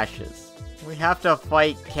Cassius. We have to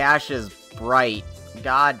fight Cassius Bright.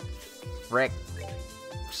 God frick.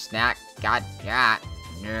 Snack. God.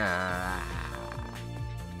 Yeah.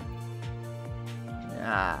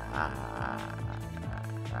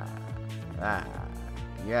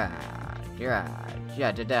 Yeah.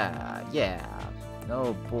 Yeah.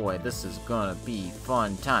 Oh boy, this is gonna be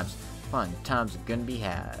fun times. Fun times are gonna be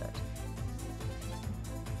had.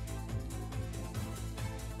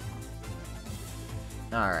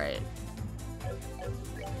 Alright.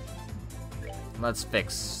 Let's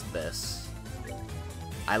fix this.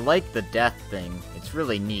 I like the death thing. It's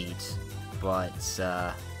really neat. But,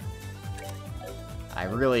 I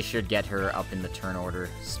really should get her up in the turn order.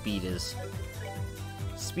 Speed is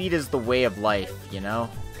the way of life, you know?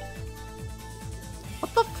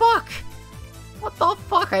 What the fuck? What the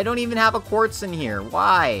fuck? I don't even have a quartz in here.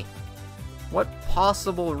 Why? What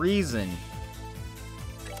possible reason?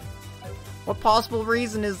 What possible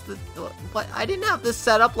reason is the... What? I didn't have this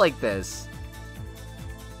set up like this.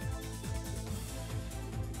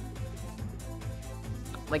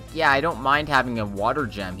 Like, yeah, I don't mind having a water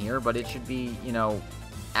gem here, but it should be, you know,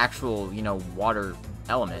 actual, you know, water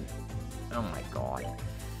element. Oh my god.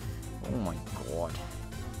 Oh my god.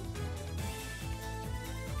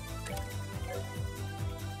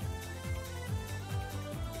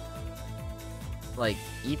 Like,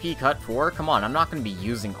 EP Cut 4? Come on, I'm not gonna be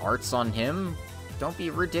using arts on him. Don't be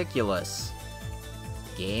ridiculous.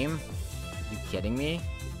 Game? Are you kidding me?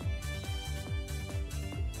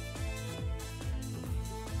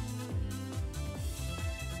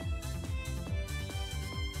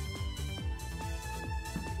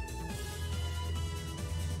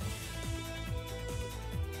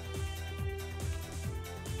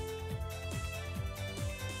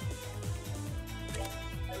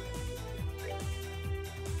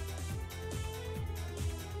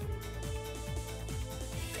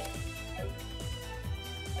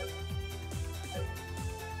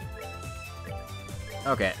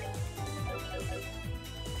 Okay.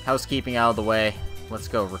 Housekeeping out of the way. Let's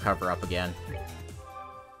go recover up again.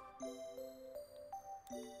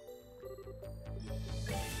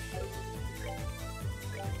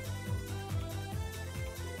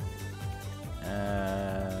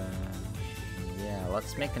 Yeah,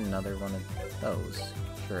 let's make another one of those.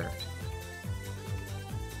 Sure.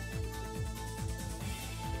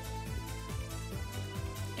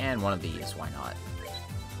 And one of these, why not?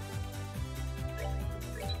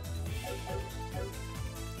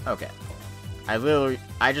 Okay.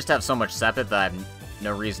 I just have so much Sepith that I have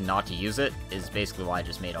no reason not to use it, is basically why I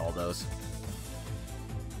just made all those.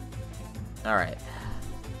 Alright.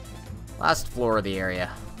 Last floor of the area.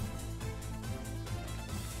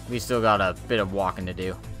 We still got a bit of walking to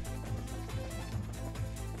do.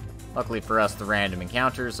 Luckily for us, the random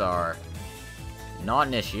encounters are not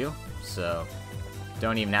an issue, so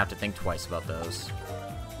don't even have to think twice about those.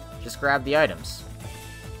 Just grab the items.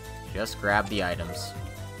 Just grab the items.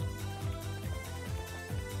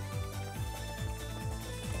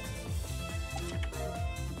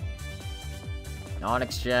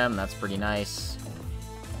 Onyx gem, that's pretty nice.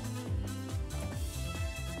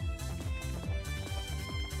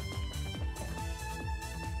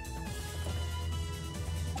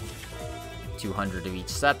 $200 of each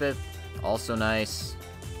Sepith, also nice.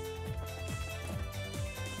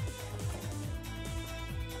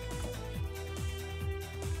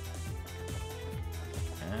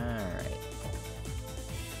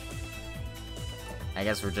 I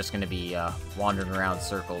guess we're just going to be wandering around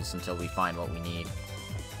circles until we find what we need.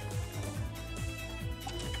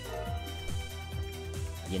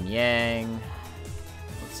 Yin Yang.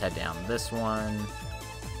 Let's head down this one.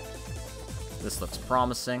 This looks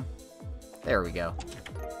promising. There we go.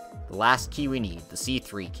 The last key we need, the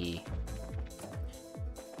C3 key.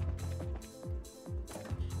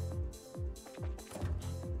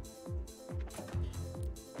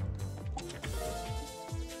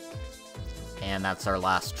 And that's our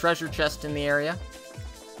last treasure chest in the area.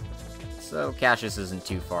 So Cassius isn't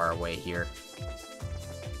too far away here.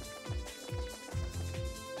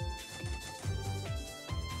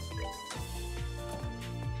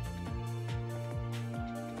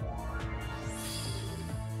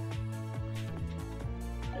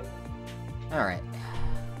 Alright.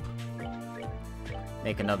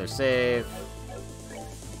 Make another save.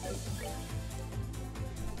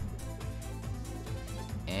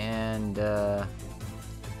 And,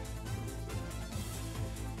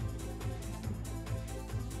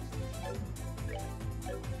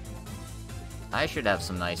 I should have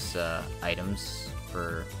some nice items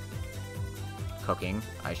for cooking.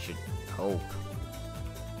 I should hope.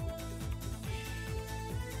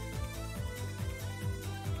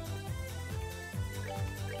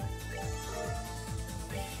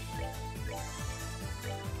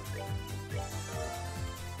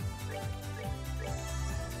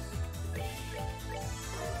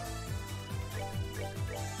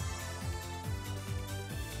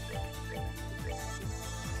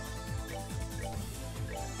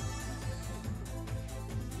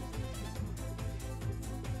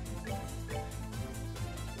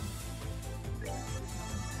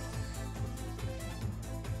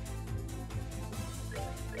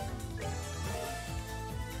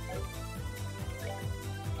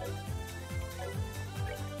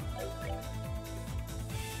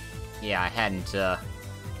 Yeah, I hadn't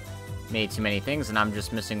made too many things, and I'm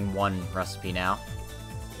just missing one recipe now.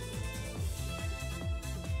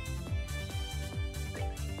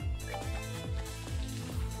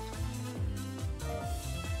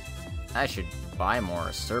 I should buy more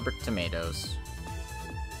acerbic tomatoes.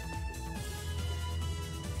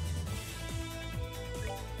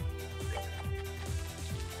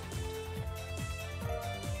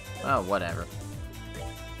 Oh, whatever.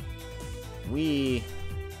 We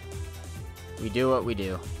do what we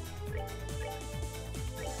do.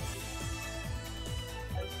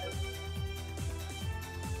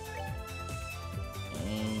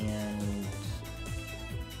 And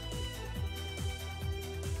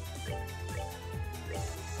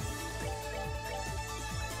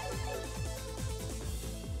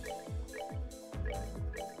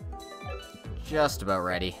just about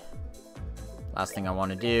ready. Last thing I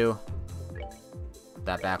want to do, put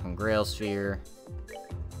that back on Grail Sphere.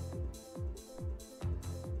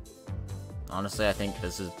 Honestly, I think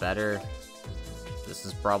this is better. This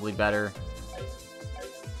is probably better.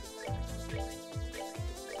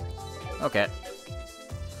 Okay.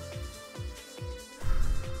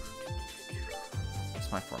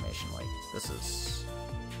 What's my formation like?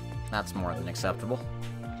 That's more than acceptable.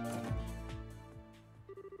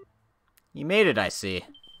 You made it, I see.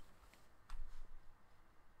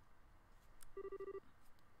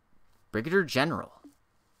 Brigadier General.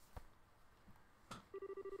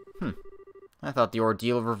 I thought the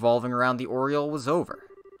ordeal revolving around the Oriole was over.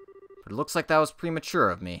 But it looks like that was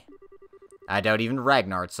premature of me. I doubt even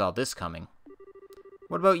Ragnar saw this coming.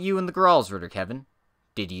 What about you and the Gralsritter, Kevin?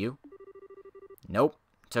 Did you? Nope.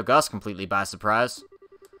 Took us completely by surprise.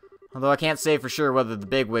 Although I can't say for sure whether the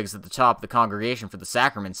bigwigs at the top of the Congregation for the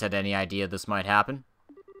Sacraments had any idea this might happen.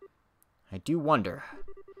 I do wonder.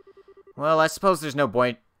 Well, I suppose there's no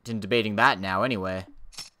point in debating that now, anyway.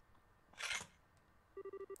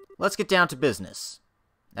 Let's get down to business.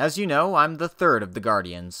 As you know, I'm the third of the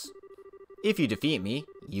Guardians. If you defeat me,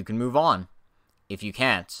 you can move on. If you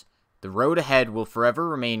can't, the road ahead will forever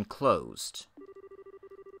remain closed.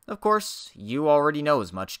 Of course, you already know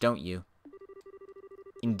as much, don't you?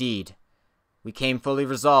 Indeed. We came fully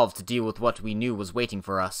resolved to deal with what we knew was waiting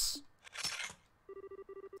for us.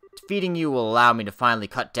 Defeating you will allow me to finally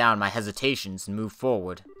cut down my hesitations and move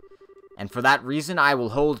forward. And for that reason, I will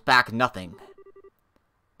hold back nothing.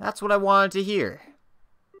 That's what I wanted to hear.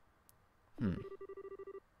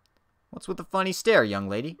 What's with the funny stare, young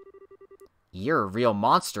lady? You're a real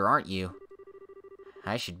monster, aren't you?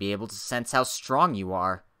 I should be able to sense how strong you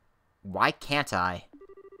are. Why can't I?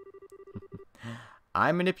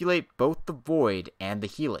 I manipulate both the Void and the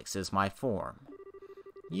Helix as my form.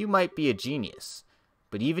 You might be a genius,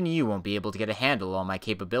 but even you won't be able to get a handle on my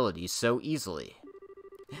capabilities so easily.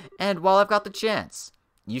 And while I've got the chance,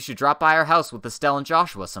 you should drop by our house with Estelle and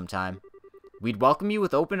Joshua sometime. We'd welcome you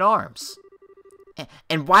with open arms.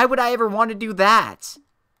 And why would I ever want to do that?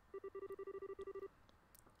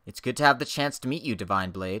 It's good to have the chance to meet you,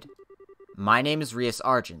 Divine Blade. My name is Rias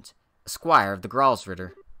Argent, a squire of the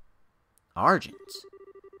Gralsritter. Argent?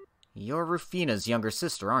 You're Rufina's younger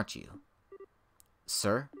sister, aren't you?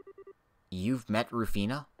 Sir, you've met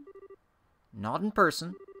Rufina? Not in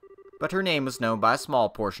person, but her name was known by a small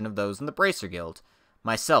portion of those in the Bracer Guild,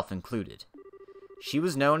 myself included. She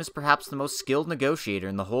was known as perhaps the most skilled negotiator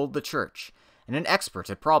in the whole of the church, and an expert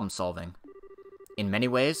at problem-solving. In many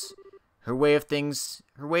ways, her way of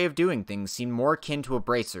doing things seemed more akin to a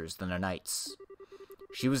Bracer's than a knight's.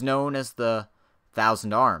 She was known as the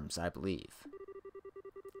 1,000 Arms, I believe.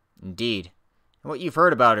 Indeed, and what you've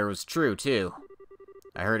heard about her was true, too.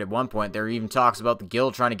 I heard at one point there were even talks about the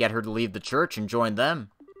guild trying to get her to leave the church and join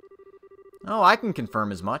them. Oh, I can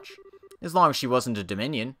confirm as much. As long as she wasn't a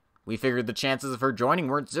Dominion, we figured the chances of her joining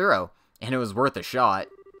weren't zero, and it was worth a shot.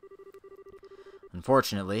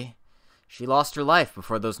 Unfortunately, She lost her life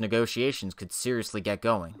before those negotiations could seriously get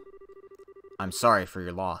going. I'm sorry for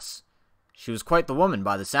your loss. She was quite the woman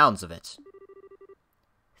by the sounds of it.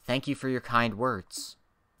 Thank you for your kind words.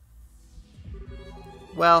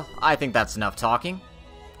 Well, I think that's enough talking.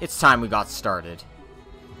 It's time we got started.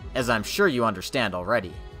 As I'm sure you understand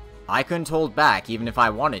already, I couldn't hold back even if I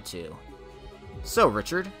wanted to. So,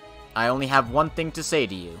 Richard, I only have one thing to say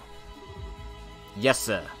to you. Yes,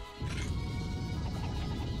 sir.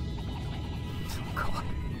 Oh, God.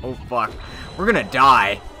 Oh, fuck. We're gonna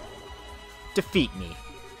die. Defeat me.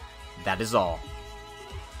 That is all.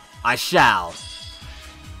 I shall.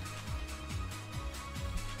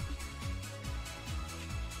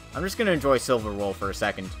 I'm just gonna enjoy Silver Roll for a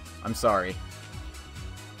second. I'm sorry.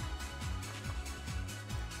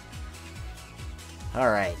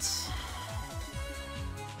 Alright.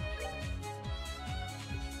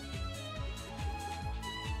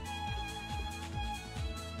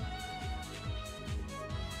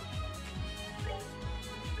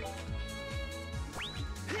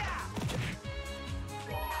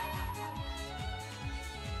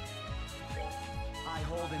 I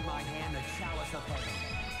hold in my hand the chalice of heaven.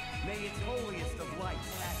 May its holiest of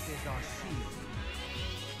lights act as our shield.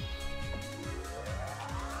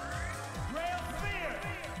 Grail Spear!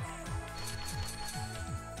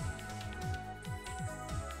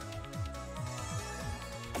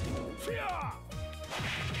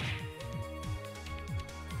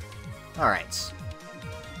 Alright.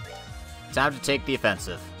 Time to take the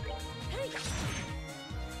offensive.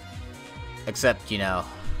 Except, you know,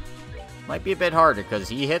 might be a bit harder because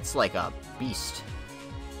he hits like a beast.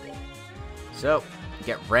 So,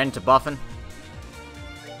 get Ren to buffing.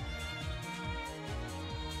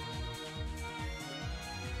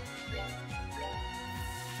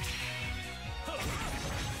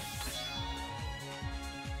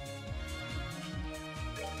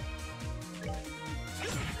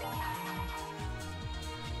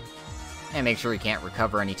 And make sure he can't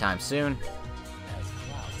recover anytime soon. As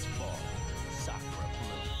clouds fall, Sakura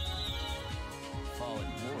bloom. Fallen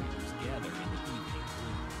warriors gather in the evening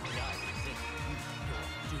gloom. I resist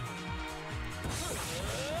your doom.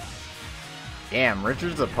 Damn,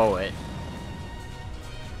 Richard's a poet.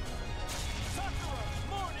 Sakura,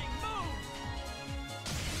 morning moon!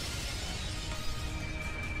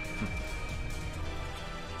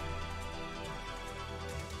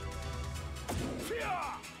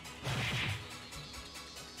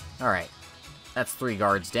 Alright. That's 3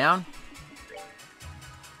 guards down.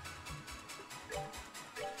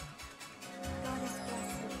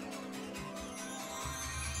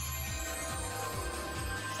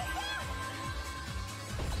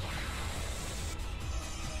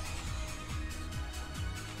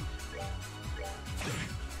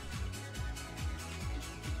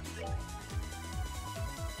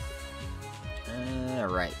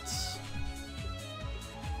 Alright.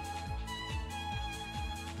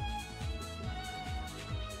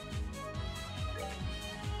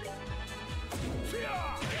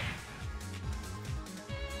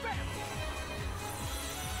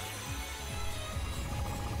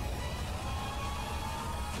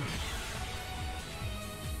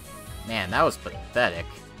 Man, that was pathetic.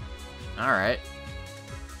 Alright.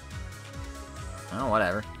 Oh,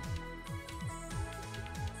 whatever.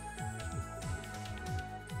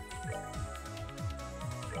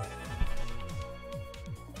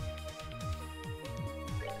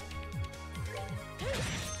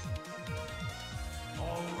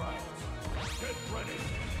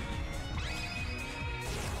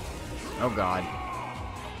 Oh god.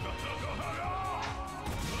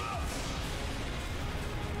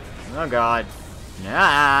 Oh god.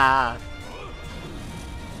 Ah!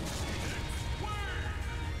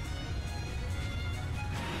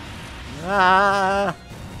 Ah!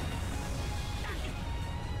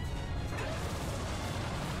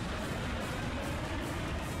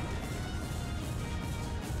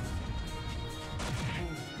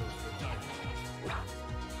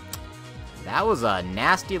 That was a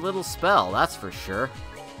nasty little spell, that's for sure.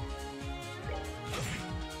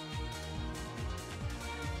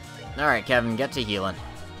 Alright, Kevin, get to healing.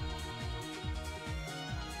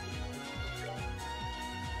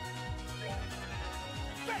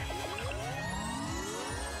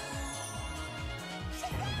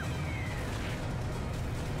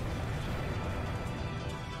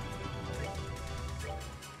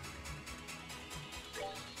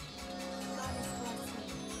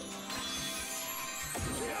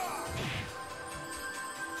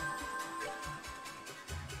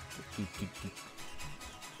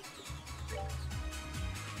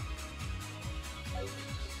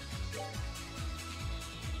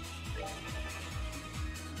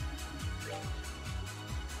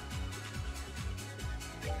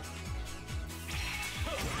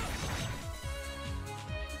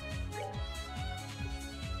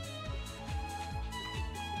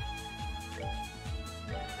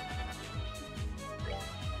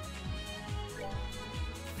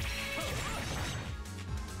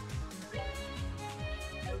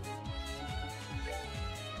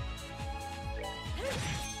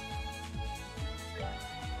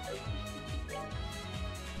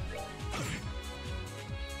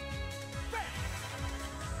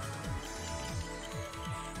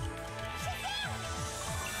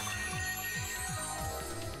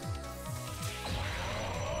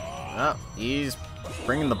 Oh, he's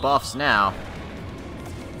bringing the buffs now.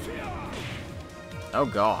 Oh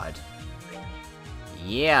god.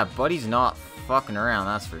 Yeah, buddy's not fucking around,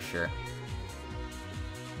 that's for sure.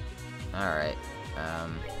 Alright.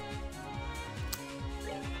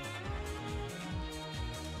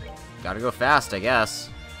 Gotta go fast, I guess.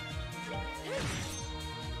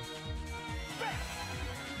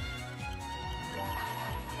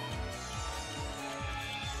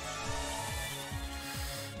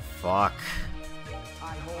 Fuck.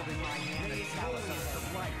 I hold in my hand a chalice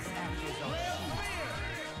of lights and his own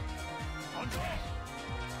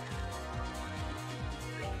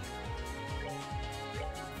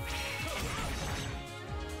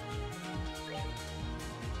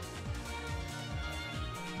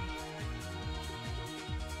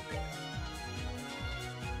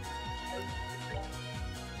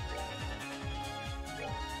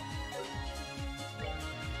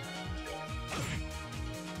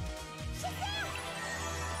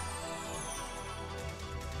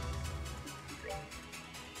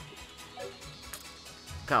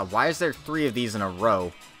God, why is there 3 of these in a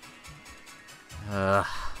row? I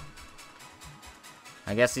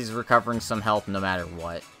guess he's recovering some health no matter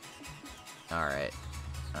what. Alright.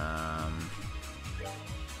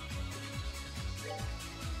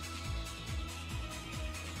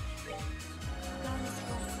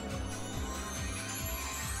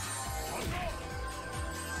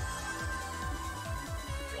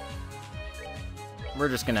 We're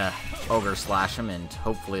just gonna Ogre Slash him, and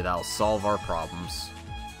hopefully that'll solve our problems.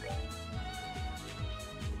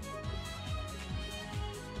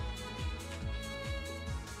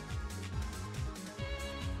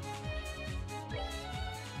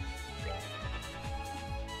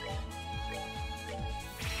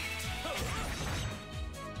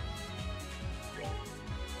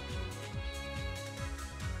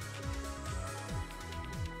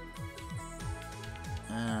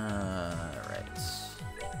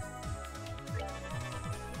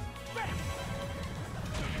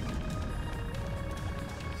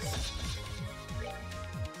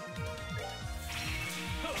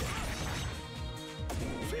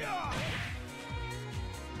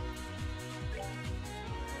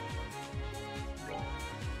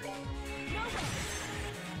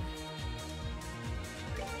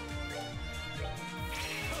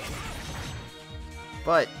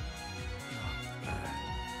 But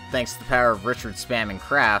thanks to the power of Richard spamming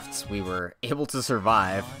crafts, we were able to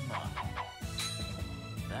survive.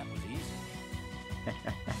 That was easy.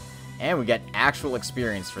 And we get actual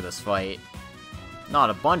experience for this fight. Not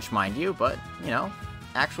a bunch, mind you, but, you know,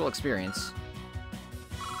 actual experience.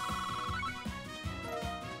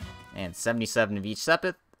 And 77 of each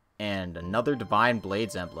Sepith, and another Divine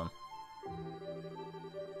Blades emblem.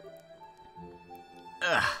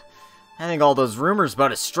 Ugh. I think all those rumors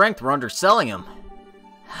about his strength were underselling him.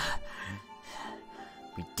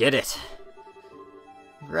 We did it.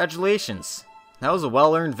 Congratulations. That was a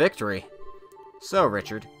well-earned victory. So,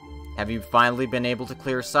 Richard, have you finally been able to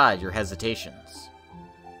clear aside your hesitations?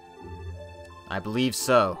 I believe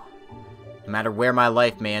so. No matter where my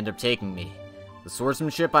life may end up taking me, the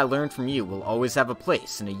swordsmanship I learned from you will always have a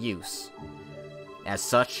place and a use. As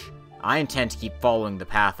such, I intend to keep following the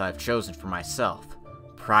path I've chosen for myself.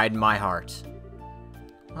 Pride in my heart.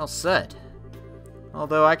 Well said.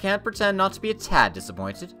 Although I can't pretend not to be a tad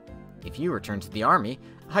disappointed. If you returned to the army,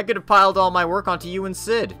 I could have piled all my work onto you and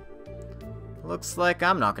Sid. Looks like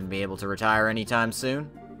I'm not going to be able to retire anytime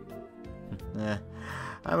soon.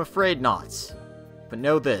 I'm afraid not. But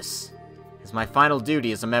know this. As my final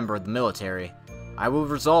duty as a member of the military, I will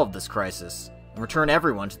resolve this crisis and return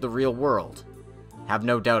everyone to the real world. Have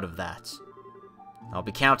no doubt of that. I'll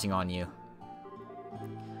be counting on you.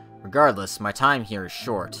 Regardless, my time here is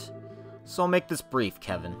short, so I'll make this brief,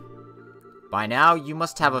 Kevin. By now, you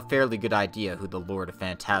must have a fairly good idea who the Lord of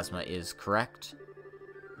Phantasma is, correct?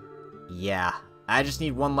 Yeah, I just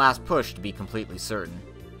need one last push to be completely certain.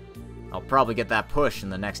 I'll probably get that push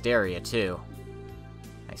in the next area, too.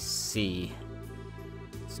 I see.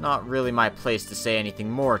 It's not really my place to say anything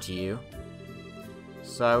more to you.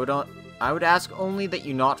 So I would ask only that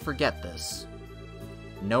you not forget this.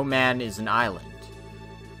 No man is an island.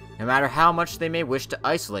 No matter how much they may wish to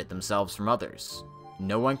isolate themselves from others,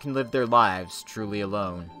 no one can live their lives truly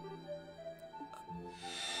alone.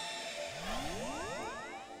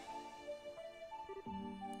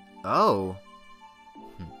 Oh.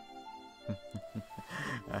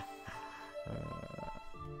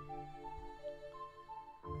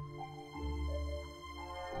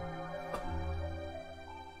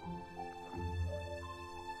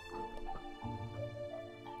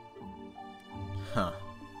 Huh.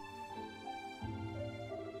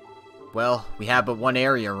 Well, we have but one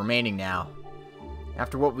area remaining now.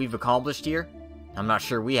 After what we've accomplished here, I'm not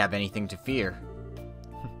sure we have anything to fear.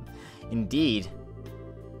 Indeed.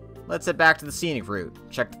 Let's head back to the scenic route,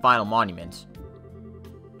 check the final monument.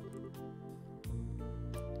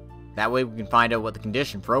 That way we can find out what the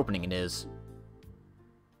condition for opening it is.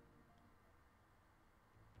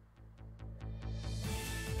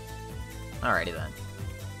 Alrighty then.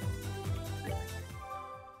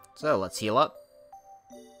 So, let's heal up.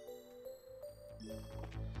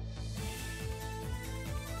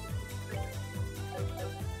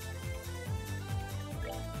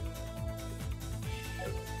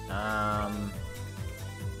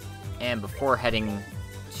 And before heading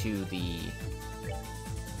to the...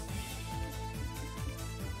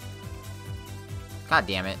 God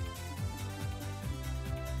damn it.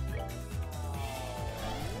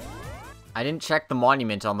 I didn't check the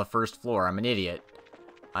monument on the first floor. I'm an idiot.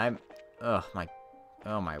 Oh my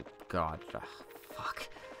god. Ugh, fuck.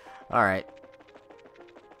 Alright.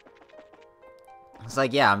 It's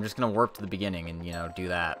like, yeah, I'm just gonna warp to the beginning and, you know, do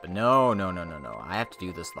that. But no. I have to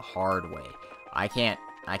do this the hard way. I can't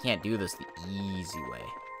do this the easy way.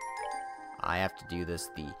 I have to do this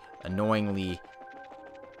the annoyingly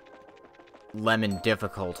lemon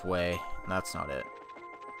difficult way. That's not it.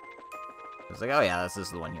 It's like, oh yeah, this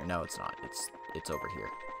is the one here. No, it's not. It's over here.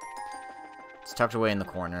 It's tucked away in the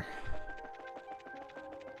corner.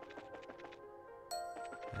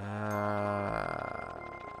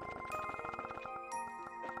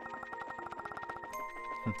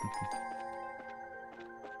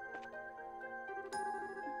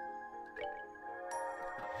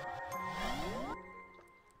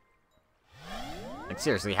 Like,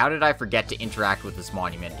 seriously, how did I forget to interact with this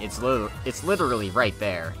monument? It's literally right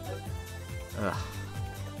there. Ugh.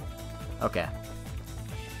 Okay.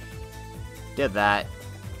 Did that.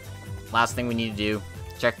 Last thing we need to do,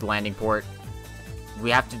 check the landing port.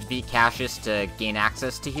 We have to defeat Cassius to gain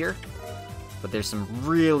access to here. But there's some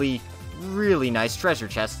really, really nice treasure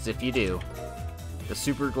chests if you do. The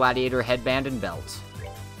Super Gladiator headband and belt.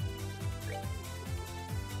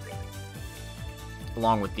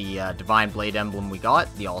 Along with the Divine Blade emblem we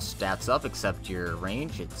got, the all stats up except your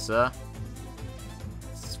range. It's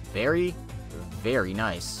very, very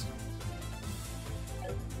nice.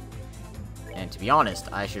 And to be honest,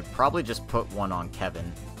 I should probably just put one on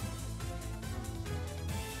Kevin.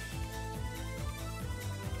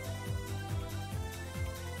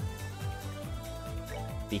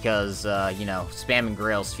 Because, you know, spamming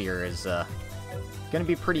Grail Sphere is gonna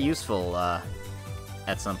be pretty useful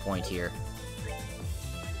at some point here.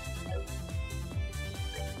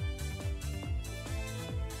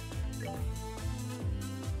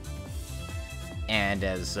 And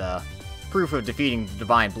as proof of defeating the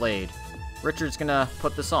Divine Blade, Richard's gonna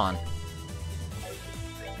put this on.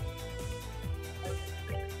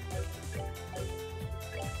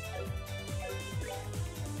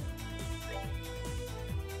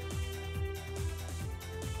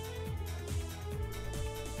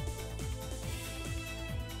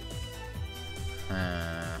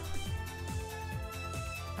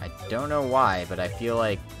 I don't know why, but I feel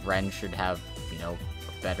like Ren should have, you know,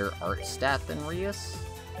 a better art stat than Rias.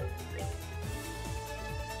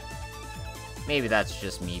 Maybe that's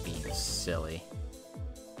just me being silly.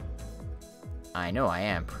 I know I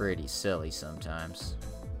am pretty silly sometimes.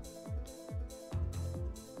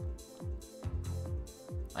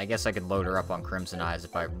 I guess I could load her up on Crimson Eyes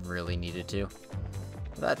if I really needed to.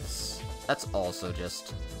 That's also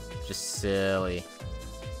just silly.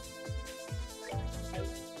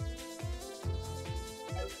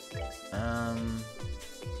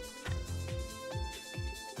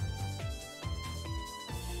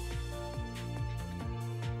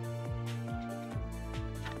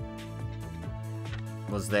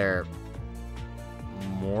 Was there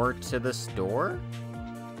more to this door?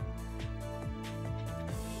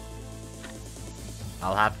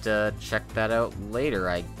 I'll have to check that out later,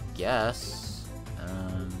 I guess.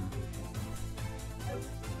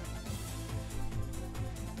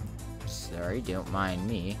 Sorry, don't mind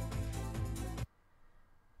me.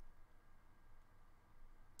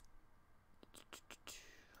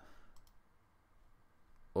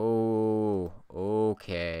 Oh,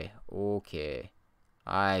 okay.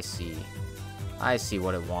 I see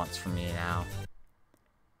what it wants from me now.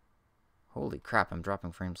 Holy crap, I'm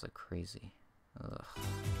dropping frames like crazy. Ugh.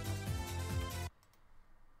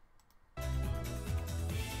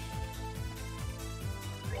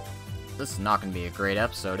 This is not gonna be a great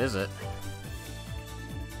episode, is it?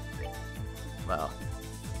 Well,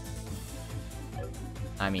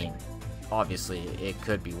 I mean, obviously, it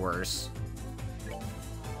could be worse.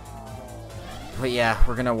 But yeah,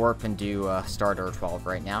 we're gonna warp and do Starter 12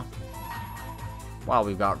 right now. While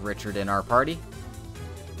we've got Richard in our party.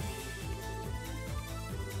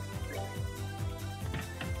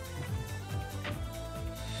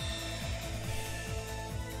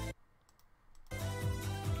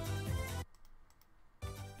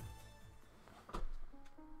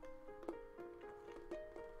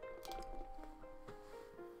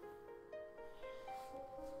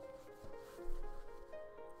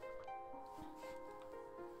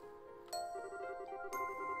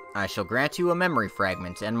 I shall grant you a memory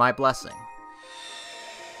fragment and my blessing.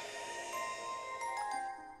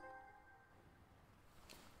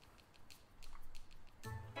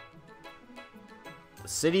 The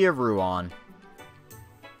city of Ruan.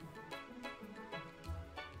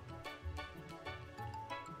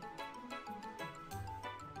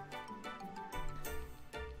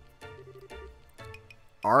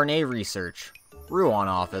 RNA Research. Ruan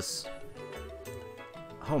office.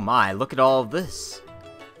 Oh my, look at all of this.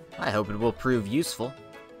 I hope it will prove useful.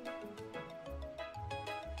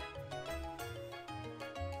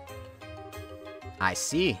 I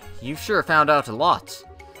see. You've sure found out a lot.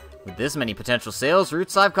 With this many potential sales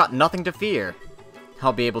routes, I've got nothing to fear.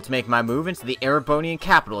 I'll be able to make my move into the Erebonian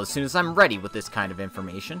capital as soon as I'm ready with this kind of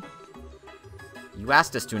information. You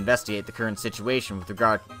asked us to investigate the current situation with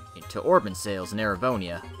regard to Orban sales in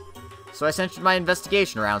Erebonia, so I sent you my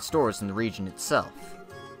investigation around stores in the region itself.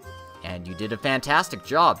 And you did a fantastic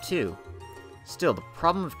job, too. Still, the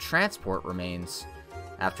problem of transport remains.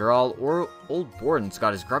 After all, old Borden's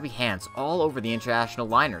got his grubby hands all over the international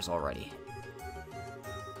liners already.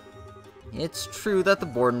 It's true that the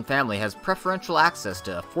Borden family has preferential access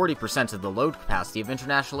to 40% of the load capacity of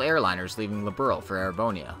international airliners leaving Liberl for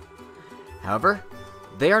Erebonia. However,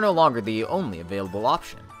 they are no longer the only available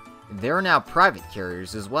option. There are now private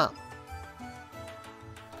carriers as well.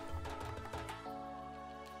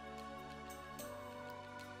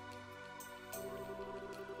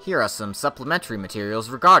 Here are some supplementary materials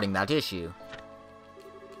regarding that issue.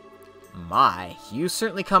 My, you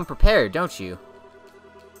certainly come prepared, don't you?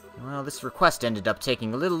 Well, this request ended up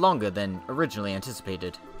taking a little longer than originally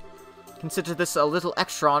anticipated. Consider this a little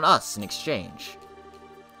extra on us in exchange.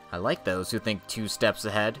 I like those who think 2 steps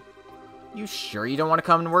ahead. You sure you don't want to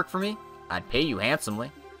come and work for me? I'd pay you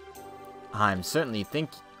handsomely. I'm certainly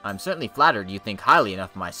flattered you think highly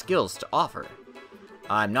enough of my skills to offer.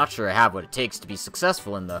 I'm not sure I have what it takes to be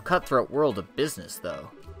successful in the cutthroat world of business,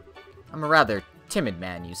 though. I'm a rather timid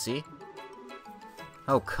man, you see.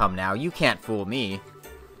 Oh, come now, you can't fool me.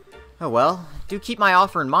 Oh well, do keep my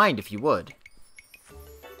offer in mind if you would.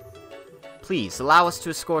 Please, allow us to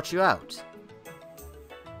escort you out.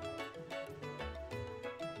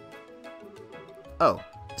 Oh,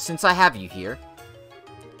 since I have you here,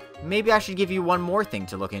 maybe I should give you one more thing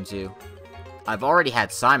to look into. I've already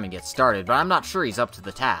had Simon get started, but I'm not sure he's up to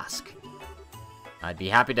the task. I'd be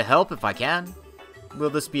happy to help if I can.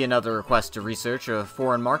 Will this be another request to research a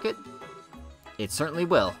foreign market? It certainly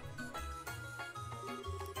will.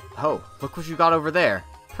 Oh, look what you got over there.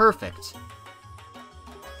 Perfect.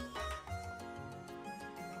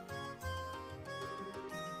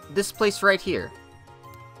 This place right here.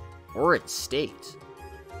 Orit State.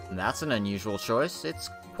 That's an unusual choice.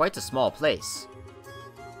 It's quite a small place.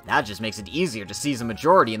 That just makes it easier to seize a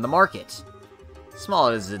majority in the market. Small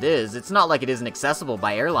as it is, it's not like it isn't accessible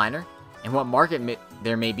by airliner, and what market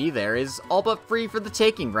there may be there is all but free for the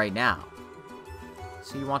taking right now.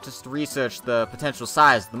 So you want us to research the potential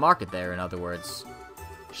size of the market there, in other words.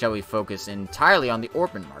 Shall we focus entirely on the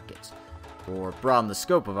Orban market, or broaden the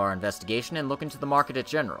scope of our investigation and look into the market in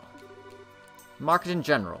general? Market in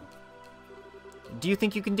general. Do you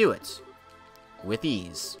think you can do it? With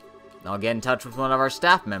ease. I'll get in touch with one of our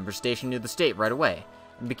staff members stationed near the state right away,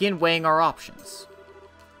 and begin weighing our options.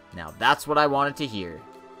 Now that's what I wanted to hear.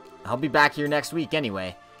 I'll be back here next week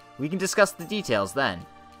anyway. We can discuss the details then.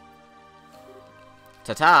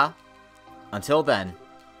 Ta-ta! Until then,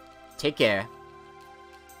 take care.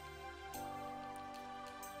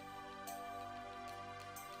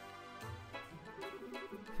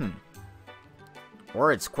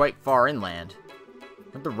 Or it's quite far inland.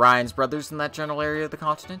 Aren't the Ryans brothers in that general area of the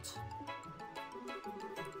continent?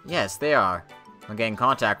 Yes, they are. I'll get in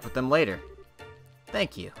contact with them later.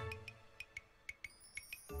 Thank you.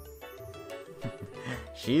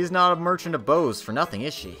 She's not a merchant of bows for nothing,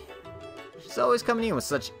 is she? She's always coming in with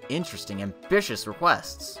such interesting, ambitious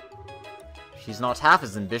requests. She's not half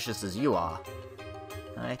as ambitious as you are.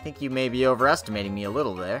 I think you may be overestimating me a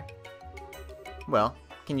little there. Well,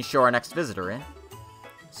 can you show our next visitor in?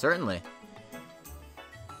 Certainly.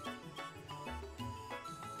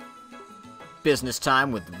 Business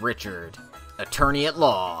time with Richard. Attorney at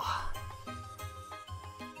law.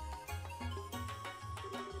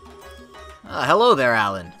 Hello there,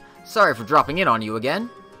 Alan. Sorry for dropping in on you again.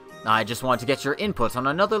 I just wanted to get your input on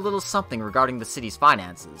another little something regarding the city's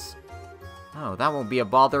finances. Oh, that won't be a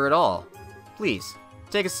bother at all. Please,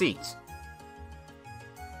 take a seat.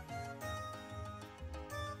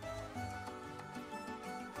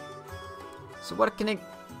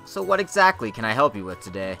 So what exactly can I help you with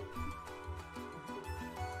today?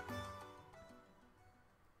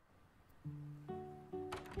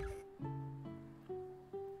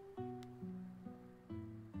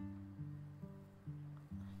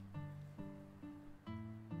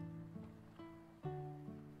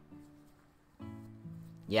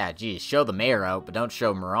 Yeah, geez, show the mayor out, but don't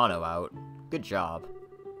show Murano out. Good job.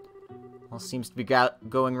 All seems to be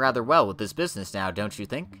going rather well with this business now, don't you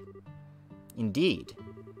think? Indeed.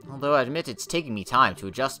 Although I admit it's taking me time to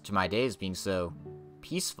adjust to my days being so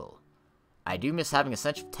peaceful. I do miss having a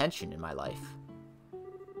sense of tension in my life.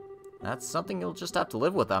 That's something you'll just have to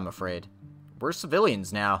live with, I'm afraid. We're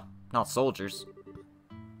civilians now, not soldiers.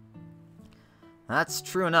 That's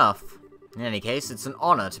true enough. In any case, it's an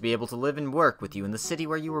honor to be able to live and work with you in the city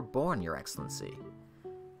where you were born, Your Excellency.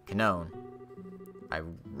 Canon, I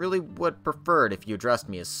really would prefer it if you addressed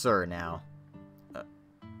me as Sir now.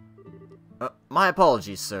 My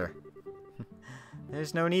apologies, sir.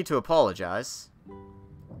 There's no need to apologize.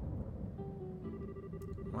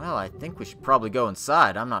 Well, I think we should probably go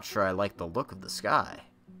inside. I'm not sure I like the look of the sky.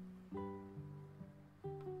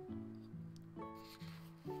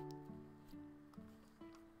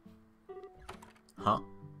 Huh?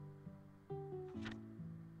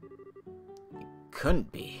 It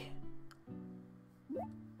couldn't be.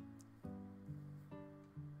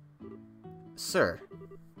 Sir,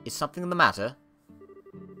 is something the matter?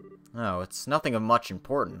 Oh, it's nothing of much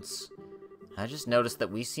importance. I just noticed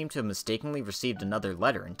that we seem to have mistakenly received another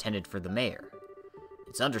letter intended for the mayor.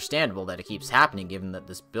 It's understandable that it keeps happening given that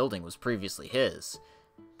this building was previously his,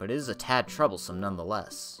 but it is a tad troublesome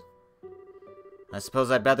nonetheless. I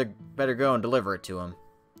suppose I'd better go and deliver it to him.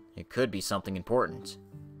 It could be something important.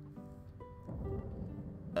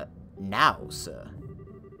 Now, sir.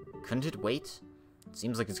 Couldn't it wait? It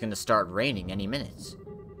seems like it's going to start raining any minute.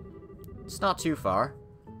 It's not too far.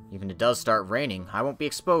 Even if it does start raining, I won't be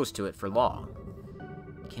exposed to it for long.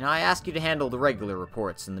 Can I ask you to handle the regular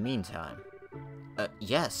reports in the meantime?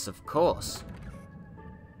 Yes, of course.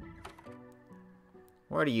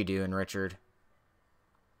 What are you doing, Richard?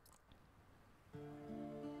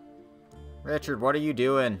 Richard, what are you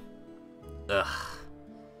doing? Ugh.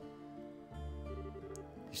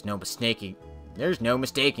 There's no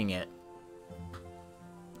mistaking it.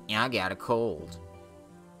 Yeah, I got a cold.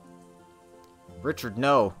 Richard,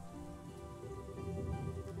 no.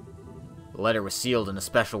 The letter was sealed in a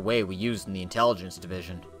special way we used in the intelligence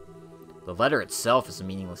division. The letter itself is a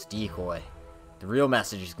meaningless decoy. The real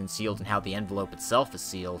message is concealed in how the envelope itself is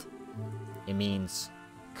sealed. It means,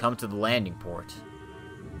 come to the landing port.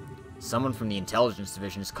 Someone from the intelligence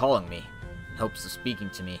division is calling me, in hopes of speaking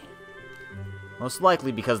to me. Most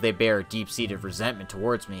likely because they bear a deep-seated resentment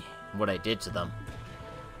towards me and what I did to them.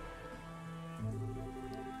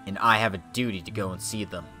 And I have a duty to go and see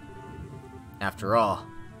them. After all,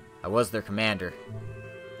 I was their commander.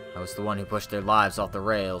 I was the one who pushed their lives off the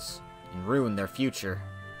rails and ruined their future.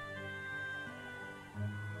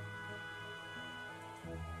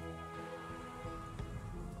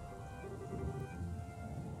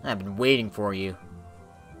 I've been waiting for you.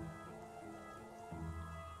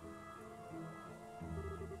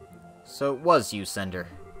 So it was you, Sender.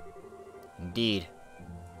 Indeed.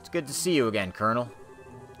 It's good to see you again, Colonel.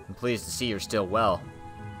 I'm pleased to see you're still well.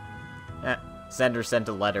 Sender sent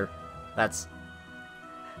a letter. That's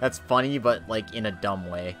funny, but, like, in a dumb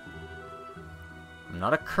way. I'm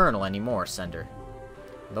not a colonel anymore, Sender.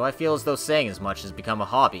 Though I feel as though saying as much has become a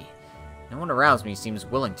hobby. No one around me seems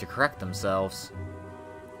willing to correct themselves.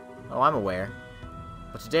 Oh, I'm aware.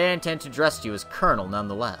 But today I intend to address you as Colonel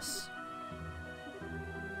nonetheless.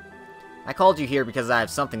 I called you here because I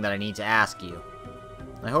have something that I need to ask you.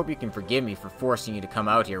 I hope you can forgive me for forcing you to come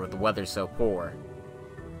out here with the weather so poor.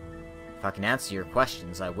 If I can answer your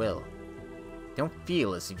questions, I will. Don't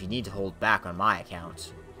feel as if you need to hold back on my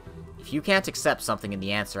account. If you can't accept something in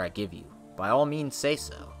the answer I give you, by all means say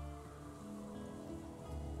so.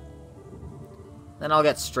 Then I'll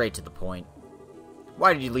get straight to the point.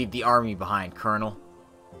 Why did you leave the army behind, Colonel?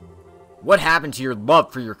 What happened to your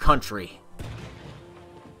love for your country?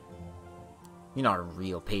 You're not a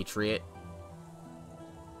real patriot.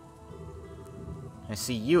 I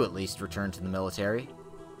see you at least returned to the military.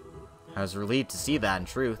 I was relieved to see that in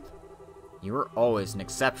truth. You were always an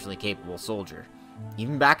exceptionally capable soldier,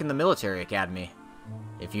 even back in the military academy.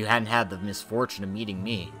 If you hadn't had the misfortune of meeting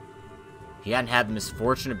me, if you hadn't had the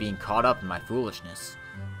misfortune of being caught up in my foolishness,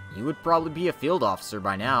 you would probably be a field officer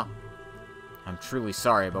by now. I'm truly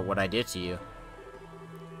sorry about what I did to you.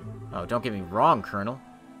 Oh, don't get me wrong, Colonel.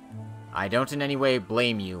 I don't in any way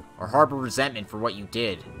blame you or harbor resentment for what you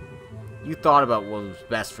did. You thought about what was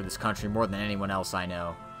best for this country more than anyone else I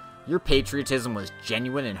know. Your patriotism was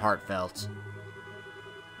genuine and heartfelt.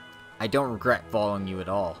 I don't regret following you at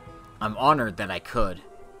all. I'm honored that I could.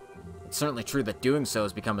 It's certainly true that doing so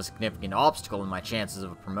has become a significant obstacle in my chances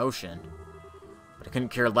of a promotion. But I couldn't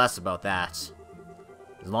care less about that.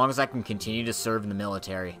 As long as I can continue to serve in the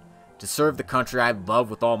military, to serve the country I love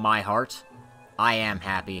with all my heart, I am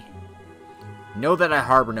happy. Know that I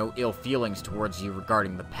harbor no ill feelings towards you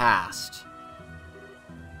regarding the past.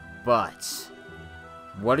 But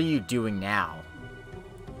what are you doing now?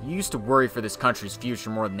 You used to worry for this country's future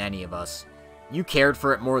more than any of us. You cared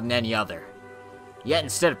for it more than any other. Yet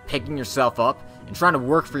instead of picking yourself up and trying to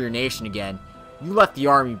work for your nation again, you left the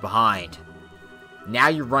army behind. Now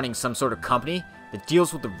you're running some sort of company that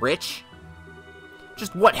deals with the rich?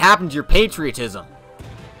 Just what happened to your patriotism?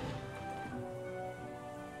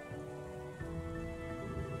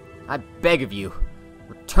 I beg of you,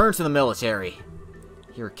 return to the military.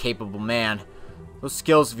 You're a capable man. Those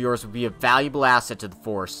skills of yours would be a valuable asset to the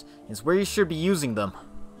force, and it's where you should be using them.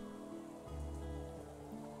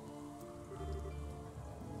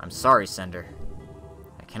 I'm sorry, Sender.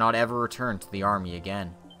 I cannot ever return to the army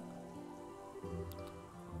again.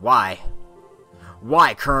 Why?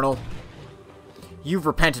 Why, Colonel? You've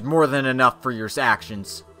repented more than enough for your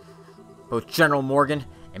actions. Both General Morgan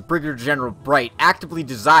and Brigadier General Bright actively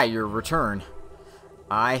desire your return.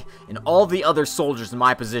 I, and all the other soldiers in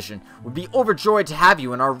my position, would be overjoyed to have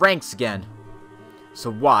you in our ranks again.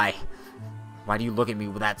 So why do you look at me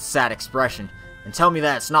with that sad expression and tell me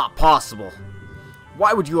that it's not possible?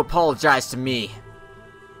 Why would you apologize to me?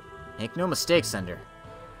 Make no mistake, Sender.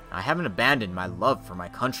 I haven't abandoned my love for my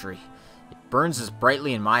country. It burns as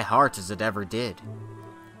brightly in my heart as it ever did.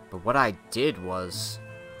 But what I did was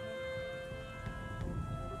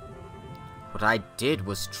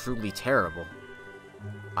truly terrible.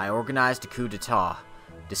 I organized a coup d'etat,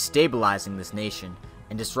 destabilizing this nation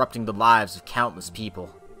and disrupting the lives of countless people.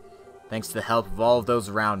 Thanks to the help of all of those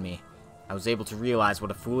around me, I was able to realize what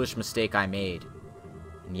a foolish mistake I made.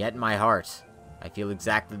 And yet in my heart, I feel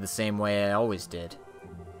exactly the same way I always did.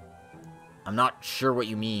 I'm not sure what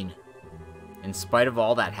you mean. In spite of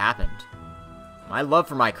all that happened, my love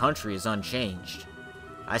for my country is unchanged.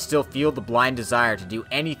 I still feel the blind desire to do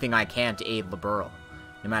anything I can to aid Liberl,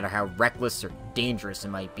 no matter how reckless or dangerous it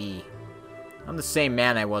might be. I'm the same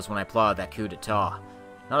man I was when I plotted that coup d'etat.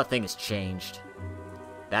 Not a thing has changed.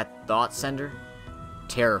 That thought, Sender,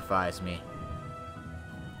 terrifies me.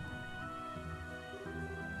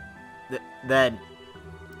 Then,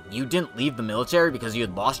 you didn't leave the military because you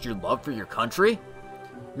had lost your love for your country?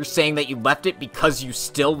 You're saying that you left it because you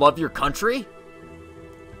still love your country?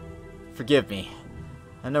 Forgive me.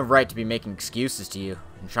 I have no right to be making excuses to you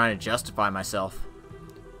and trying to justify myself.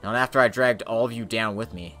 Not after I dragged all of you down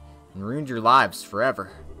with me and ruined your lives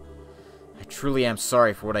forever. I truly am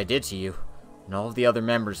sorry for what I did to you and all of the other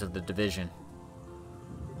members of the division.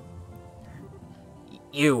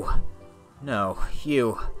 You.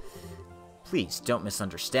 Please, don't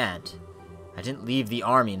misunderstand. I didn't leave the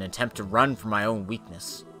army in an attempt to run from my own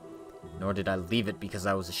weakness. Nor did I leave it because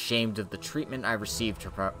I was ashamed of the treatment I received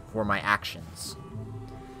for my actions.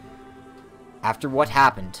 After what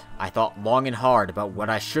happened, I thought long and hard about what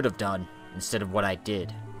I should have done instead of what I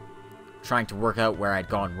did, trying to work out where I'd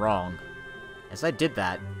gone wrong. As I did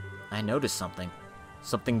that, I noticed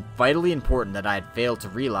something vitally important that I had failed to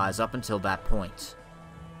realize up until that point.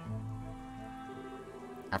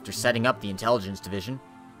 After setting up the intelligence division,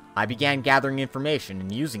 I began gathering information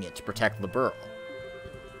and using it to protect Liberl.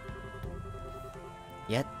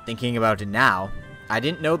 Yet, thinking about it now, I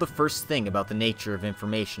didn't know the first thing about the nature of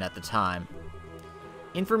information at the time.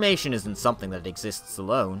 Information isn't something that exists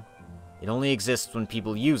alone. It only exists when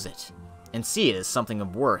people use it, and see it as something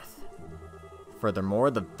of worth. Furthermore,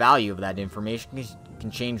 the value of that information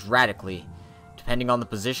can change radically, depending on the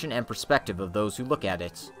position and perspective of those who look at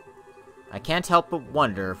it. I can't help but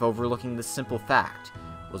wonder if overlooking this simple fact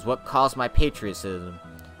was what caused my patriotism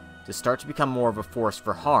to start to become more of a force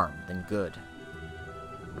for harm than good.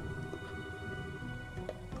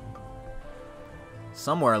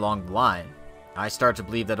 Somewhere along the line, I started to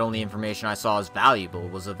believe that only information I saw as valuable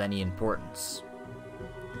was of any importance.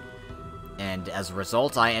 And as a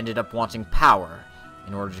result, I ended up wanting power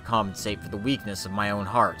in order to compensate for the weakness of my own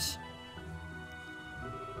heart.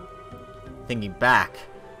 Thinking back,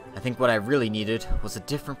 I think what I really needed was a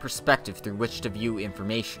different perspective through which to view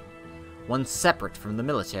information. One separate from the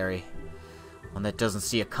military. One that doesn't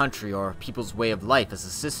see a country or people's way of life as a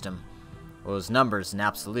system, or as numbers and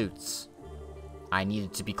absolutes. I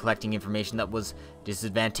needed to be collecting information that was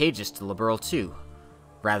disadvantageous to Liberl too,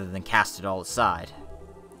 rather than cast it all aside.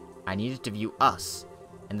 I needed to view us,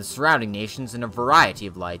 and the surrounding nations in a variety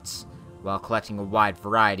of lights, while collecting a wide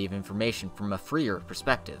variety of information from a freer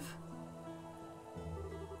perspective.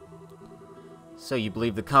 So you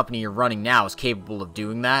believe the company you're running now is capable of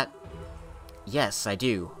doing that? Yes, I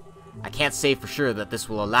do. I can't say for sure that this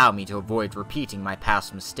will allow me to avoid repeating my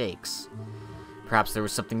past mistakes. Perhaps there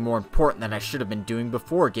was something more important that I should have been doing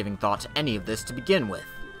before giving thought to any of this to begin with.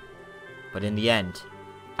 But in the end,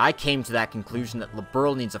 I came to that conclusion that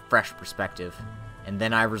Liberl needs a fresh perspective, and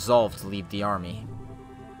then I resolved to leave the army.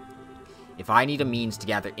 If I need a means to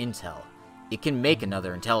gather intel, it can make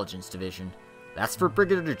another intelligence division. That's for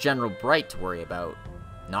Brigadier General Bright to worry about,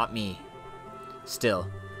 not me. Still,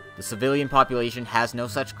 the civilian population has no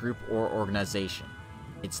such group or organization.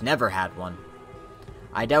 It's never had one.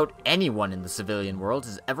 I doubt anyone in the civilian world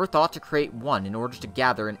has ever thought to create one in order to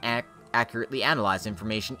gather and accurately analyze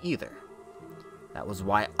information either. That was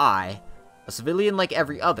why I, a civilian like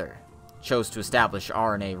every other, chose to establish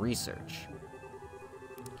RNA research.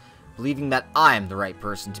 Believing that I'm the right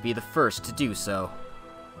person to be the first to do so.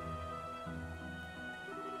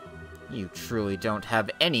 You truly don't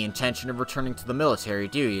have any intention of returning to the military,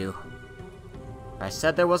 do you? If I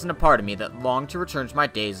said there wasn't a part of me that longed to return to my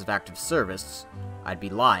days of active service, I'd be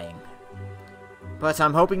lying. But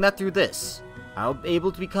I'm hoping that through this, I'll be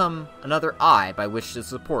able to become another eye by which to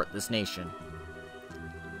support this nation.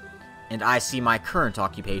 And I see my current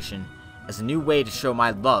occupation as a new way to show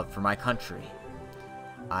my love for my country.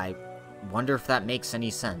 I wonder if that makes any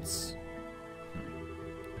sense.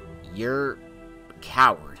 You're a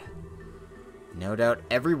coward. No doubt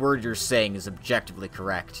every word you're saying is objectively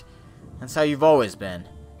correct. That's how you've always been.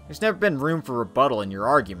 There's never been room for rebuttal in your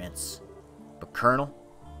arguments. But Colonel,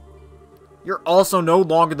 you're also no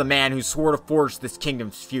longer the man who swore to forge this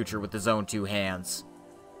kingdom's future with his own two hands.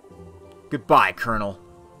 Goodbye, Colonel.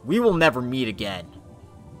 We will never meet again.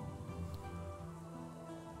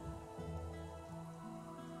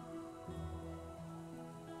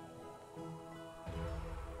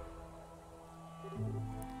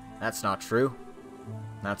 That's not true.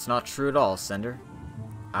 That's not true at all, Sender.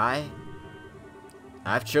 I've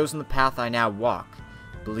chosen the path I now walk,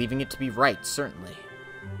 believing it to be right, certainly.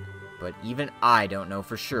 But even I don't know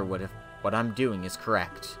for sure what I'm doing is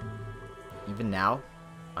correct. Even now,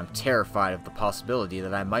 I'm terrified of the possibility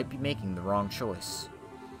that I might be making the wrong choice.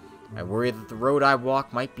 I worry that the road I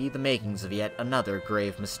walk might be the makings of yet another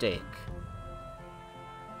grave mistake.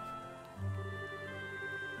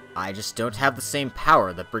 I just don't have the same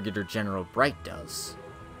power that Brigadier General Bright does.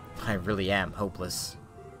 I really am hopeless.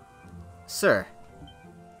 Sir,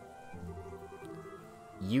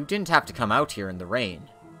 you didn't have to come out here in the rain.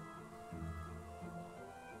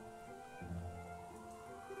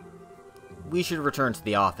 We should return to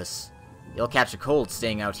the office. You'll catch a cold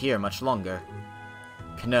staying out here much longer.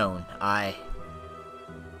 Canone,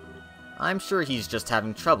 I'm sure he's just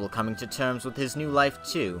having trouble coming to terms with his new life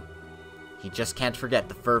too. He just can't forget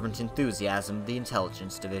the fervent enthusiasm of the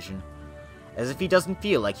Intelligence Division, as if he doesn't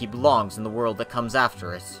feel like he belongs in the world that comes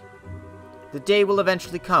after it. The day will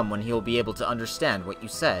eventually come when he'll be able to understand what you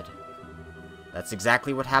said. That's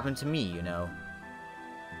exactly what happened to me, you know.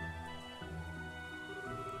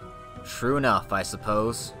 True enough, I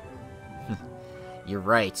suppose. You're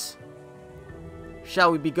right.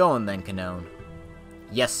 Shall we be going then, Canone?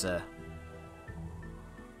 Yes, sir.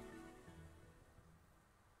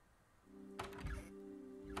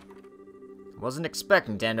 Wasn't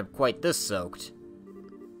expecting to end up quite this soaked.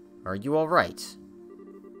 Are you alright?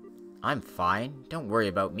 I'm fine. Don't worry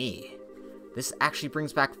about me. This actually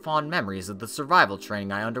brings back fond memories of the survival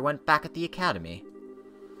training I underwent back at the academy.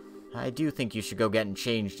 I do think you should go getting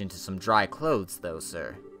changed into some dry clothes, though,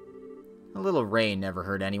 sir. A little rain never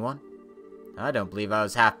hurt anyone. I don't believe I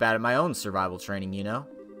was half bad at my own survival training, you know.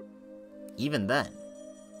 Even then.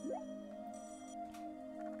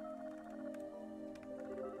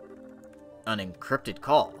 An encrypted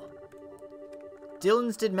call.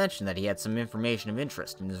 Dillons did mention that he had some information of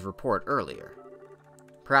interest in his report earlier.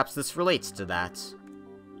 Perhaps this relates to that.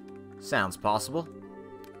 Sounds possible.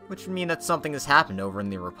 Which would mean that something has happened over in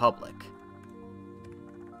the Republic.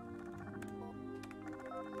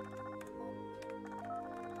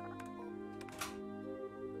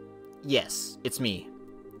 Yes, it's me.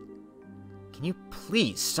 Can you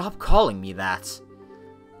please stop calling me that?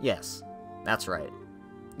 Yes, that's right.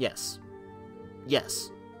 Yes.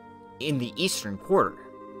 Yes, in the eastern quarter.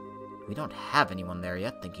 We don't have anyone there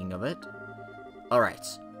yet, thinking of it. Alright,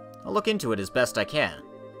 I'll look into it as best I can.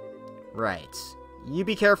 Right, you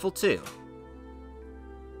be careful too.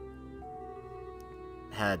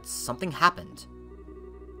 Had something happened?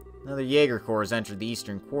 Another Jaeger Corps has entered the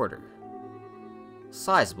eastern quarter.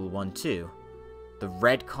 Sizable one too. The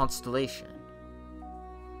Red Constellation.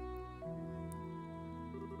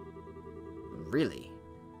 Really?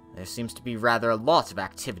 There seems to be rather a lot of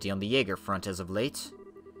activity on the Jaeger front as of late.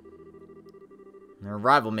 Their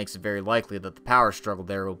arrival makes it very likely that the power struggle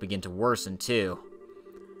there will begin to worsen too.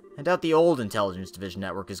 I doubt the old Intelligence Division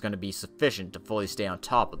network is going to be sufficient to fully stay on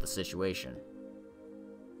top of the situation.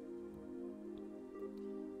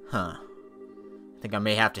 Huh. I think I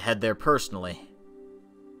may have to head there personally.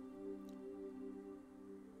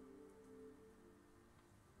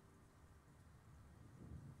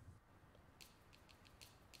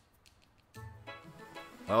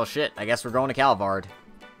 Well, shit, I guess we're going to Calvard.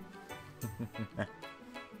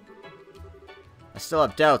 I still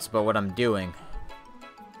have doubts about what I'm doing.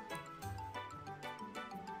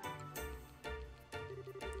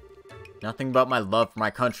 Nothing about my love for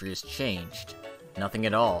my country has changed. Nothing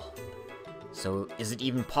at all. So, is it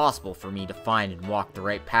even possible for me to find and walk the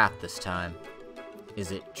right path this time?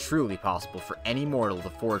 Is it truly possible for any mortal to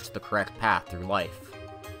forge the correct path through life?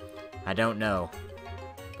 I don't know.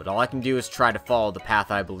 But all I can do is try to follow the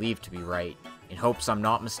path I believe to be right, in hopes I'm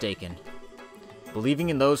not mistaken. Believing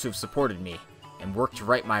in those who have supported me, and work to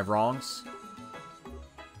right my wrongs.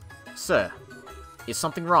 Sir, is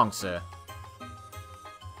something wrong, sir?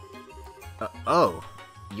 Oh,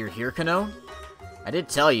 you're here, Kano? I did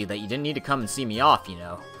tell you that you didn't need to come and see me off, you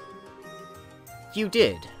know. You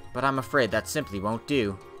did, but I'm afraid that simply won't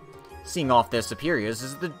do. Seeing off their superiors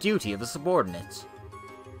is the duty of a subordinate.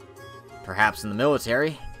 Perhaps in the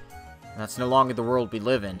military. That's no longer the world we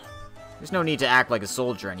live in. There's no need to act like a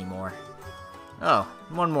soldier anymore. Oh,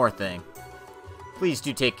 one more thing. Please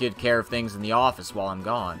do take good care of things in the office while I'm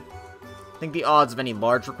gone. I think the odds of any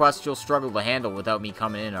large requests you'll struggle to handle without me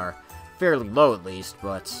coming in are fairly low at least,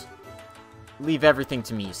 but leave everything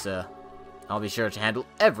to me, sir. I'll be sure to handle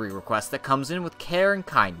every request that comes in with care and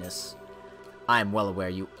kindness. I am well aware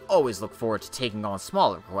you always look forward to taking on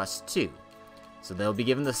smaller requests too, so they'll be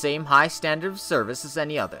given the same high standard of service as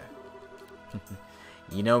any other.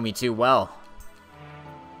 You know me too well.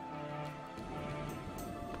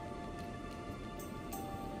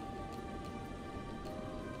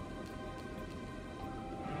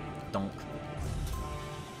 Donk.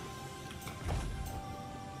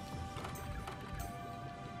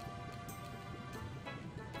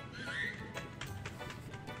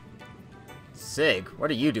 Sig,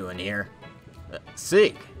 what are you doing here?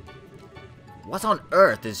 Sig? What on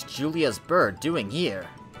earth is Julia's bird doing here?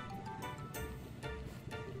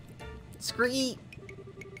 Scree!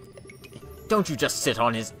 Don't you just sit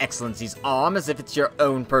on His Excellency's arm as if it's your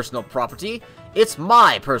own personal property. It's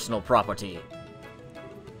my personal property.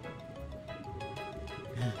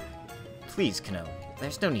 Please, Kano.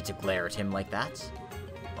 There's no need to glare at him like that.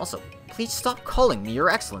 Also, please stop calling me Your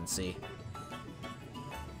Excellency.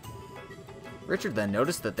 Richard then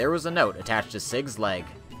noticed that there was a note attached to Sig's leg.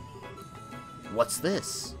 What's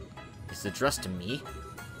this? Is it addressed to me?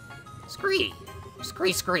 Scree!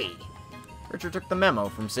 Scree, scree! Richard took the memo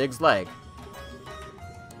from Sig's leg.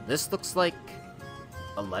 This looks like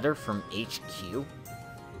a letter from HQ?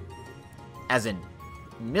 As in,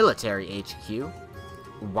 military HQ?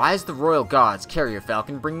 Why is the Royal Guards Carrier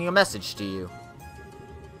Falcon bringing a message to you?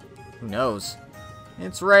 Who knows?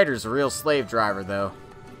 Its writer's a real slave driver, though.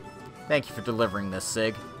 Thank you for delivering this,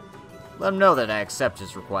 Sig. Let him know that I accept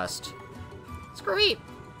his request. Scream!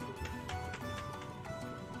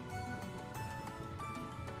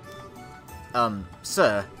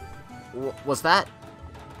 Sir, was that?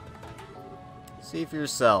 See for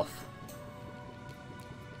yourself.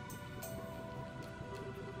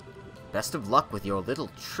 Best of luck with your little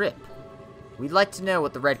trip. We'd like to know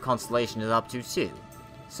what the Red Constellation is up to, too,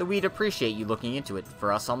 so we'd appreciate you looking into it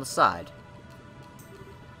for us on the side.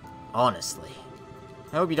 Honestly,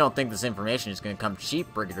 I hope you don't think this information is going to come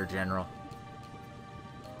cheap, Brigadier General.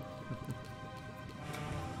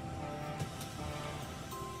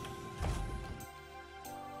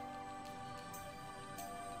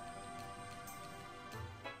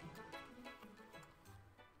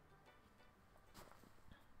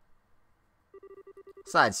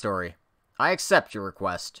 Side story. I accept your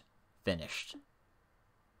request. Finished.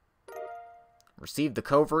 Received the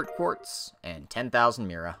covert quartz and 10,000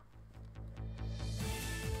 Mira.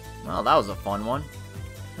 Well, that was a fun one.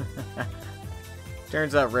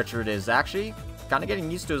 Turns out Richard is actually kind of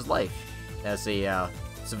getting used to his life. as a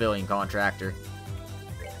civilian contractor.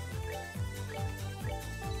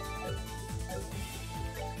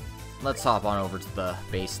 Let's hop on over to the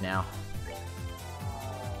base now.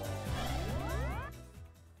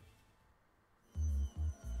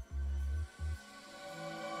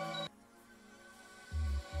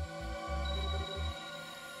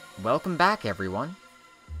 Welcome back, everyone.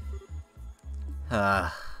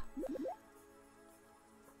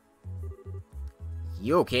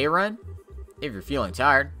 You okay, Ren? If you're feeling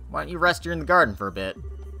tired, why don't you rest here in the garden for a bit?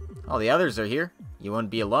 All the others are here. You wouldn't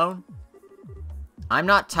be alone? I'm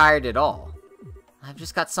not tired at all. I've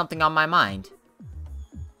just got something on my mind.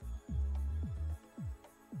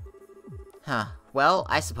 Huh. Well,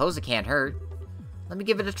 I suppose it can't hurt. Let me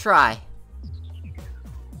give it a try.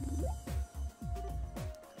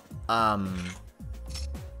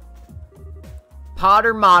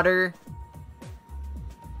 Potter Modder.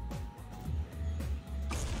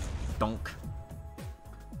 Donk.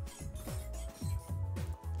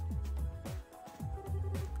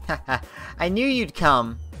 I knew you'd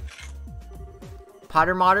come.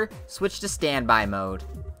 Potter Modder, switch to standby mode.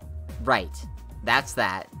 Right. That's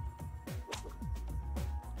that.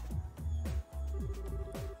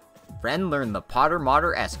 Ren learned the Potter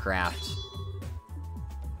Modder S-Craft.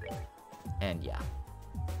 And yeah.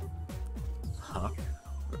 Huh?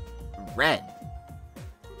 Ren.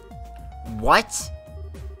 What?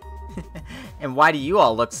 And why do you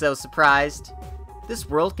all look so surprised? This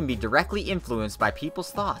world can be directly influenced by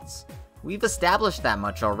people's thoughts. We've established that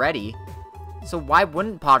much already. So why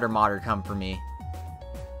wouldn't Potter Modder come for me?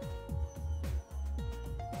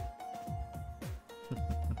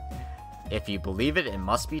 If you believe it, it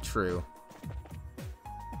must be true.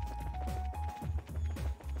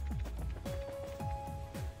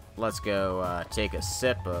 Let's go take a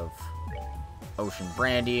sip of ocean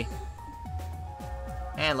brandy.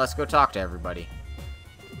 And let's go talk to everybody.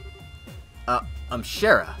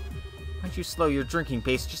 Shara. Why don't you slow your drinking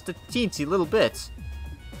pace just a teensy little bit?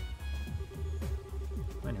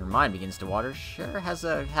 When her mind begins to water, Shara has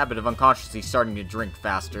a habit of unconsciously starting to drink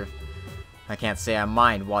faster. I can't say I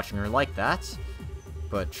mind watching her like that,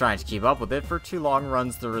 but trying to keep up with it for too long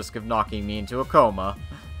runs the risk of knocking me into a coma.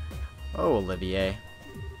 Oh, Olivier.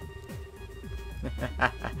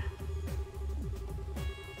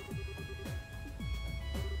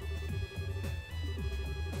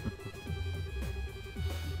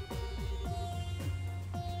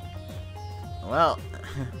 Well,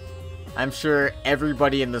 I'm sure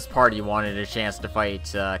everybody in this party wanted a chance to fight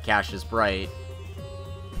Cassius Bright.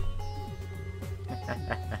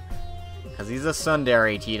 Because he's a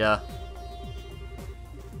tsundere, Tita.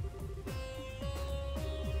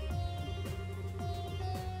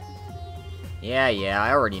 Yeah,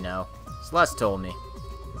 I already know. Celeste told me.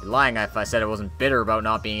 I'd be lying if I said I wasn't bitter about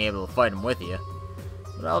not being able to fight him with you.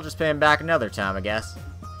 But I'll just pay him back another time, I guess.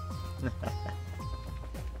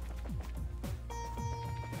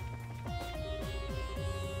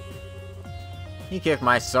 He kicked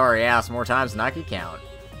my sorry ass more times than I could count.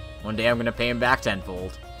 One day I'm gonna pay him back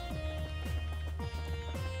tenfold.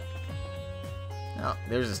 Oh,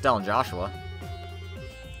 there's Estelle and Joshua.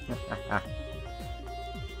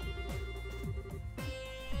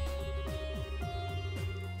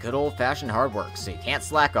 Good old-fashioned hard work, so you can't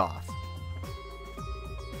slack off.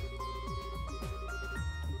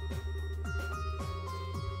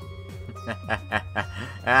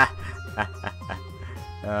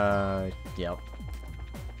 Yep.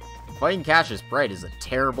 Fighting Cassius Bright is a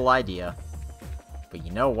terrible idea. But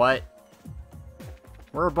you know what?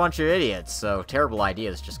 We're a bunch of idiots, so terrible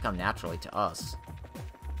ideas just come naturally to us.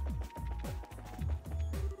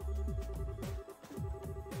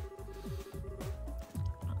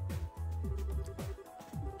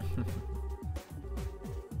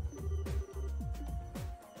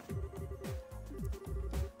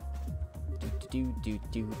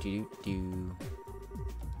 do.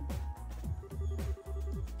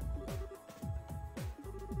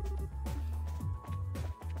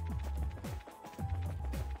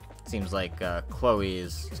 Seems like Chloe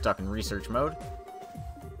is stuck in research mode.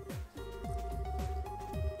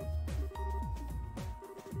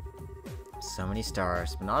 So many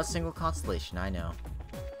stars, but not a single constellation, I know.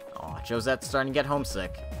 Aw, Josette's starting to get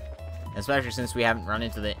homesick. Especially since we haven't run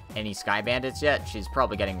into any sky bandits yet, she's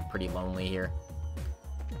probably getting pretty lonely here.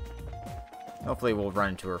 Hopefully we'll run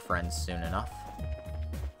into her friends soon enough.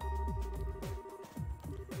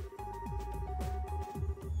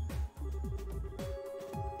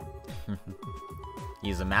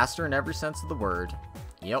 He's a master in every sense of the word.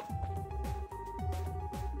 Yep.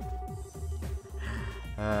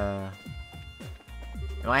 Am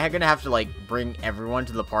I gonna have to, like, bring everyone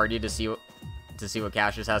to the party to see to see what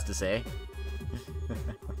Cassius has to say.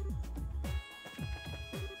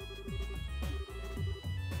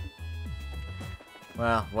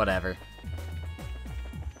 Well, whatever.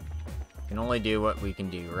 Can only do what we can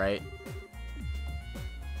do, right?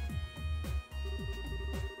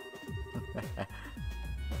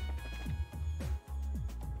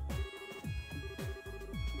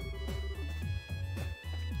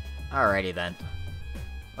 Alrighty then.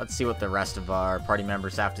 Let's see what the rest of our party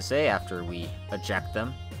members have to say after we eject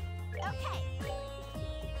them. Okay.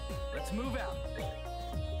 Let's move out.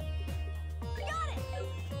 Got it.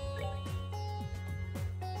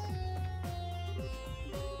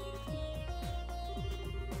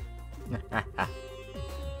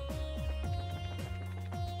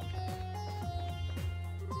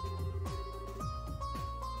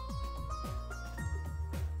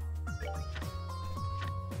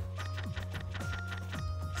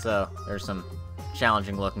 So, there's some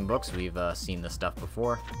challenging looking books. We've seen this stuff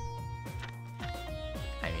before.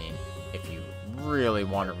 I mean, if you really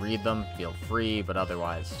want to read them, feel free, but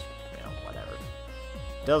otherwise, you know, whatever.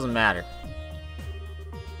 Doesn't matter.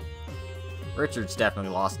 Richard's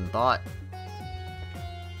definitely lost in thought.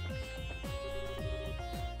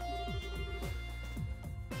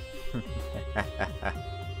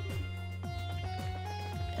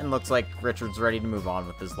 And looks like Richard's ready to move on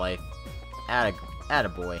with his life.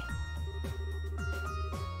 Attaboy.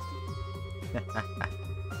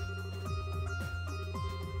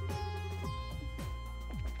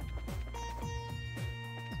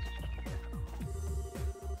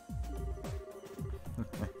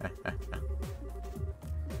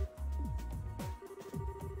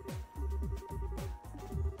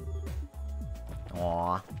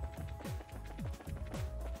 Aww.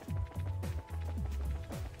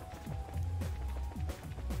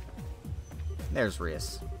 There's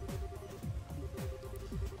Rias.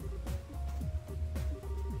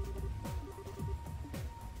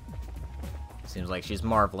 Seems like she's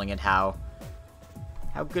marveling at how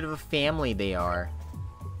good of a family they are.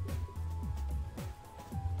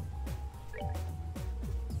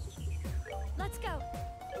 Let's go.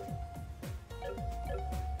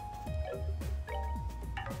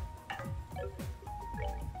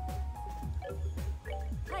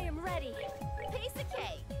 I am ready.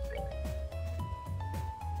 Kiseki.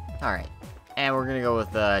 Alright, and we're gonna go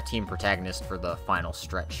with Team Protagonist for the final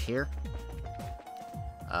stretch here.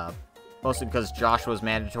 Mostly because Joshua's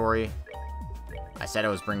mandatory. I said I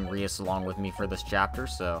was bringing Rias along with me for this chapter,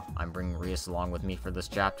 so I'm bringing Rias along with me for this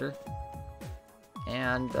chapter.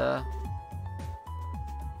 And,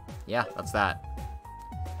 yeah, that's that.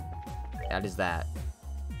 That is that.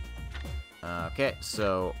 Okay,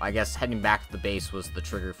 so I guess heading back to the base was the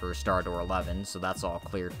trigger for Star Door 11, so that's all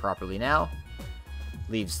cleared properly now.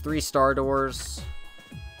 Leaves 3 star doors,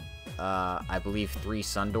 I believe 3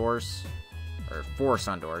 sun doors, or 4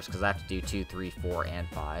 sun doors, because I have to do 2, 3, 4, and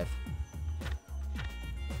 5.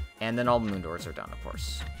 And then all the moon doors are done, of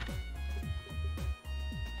course.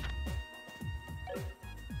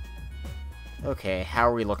 Okay, how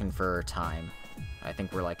are we looking for time? I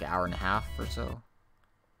think we're like an hour and a half or so.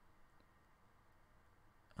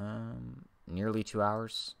 Nearly 2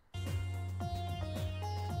 hours.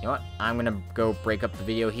 You know what? I'm gonna go break up the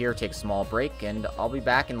video here, take a small break, and I'll be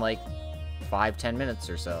back in like 5-10 minutes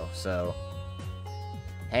or so. So,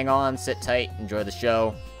 hang on, sit tight, enjoy the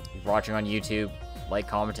show. If you're watching on YouTube, like,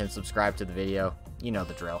 comment, and subscribe to the video. You know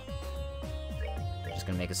the drill. Just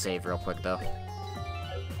gonna make a save real quick, though.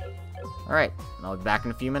 Alright, I'll be back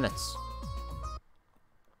in a few minutes.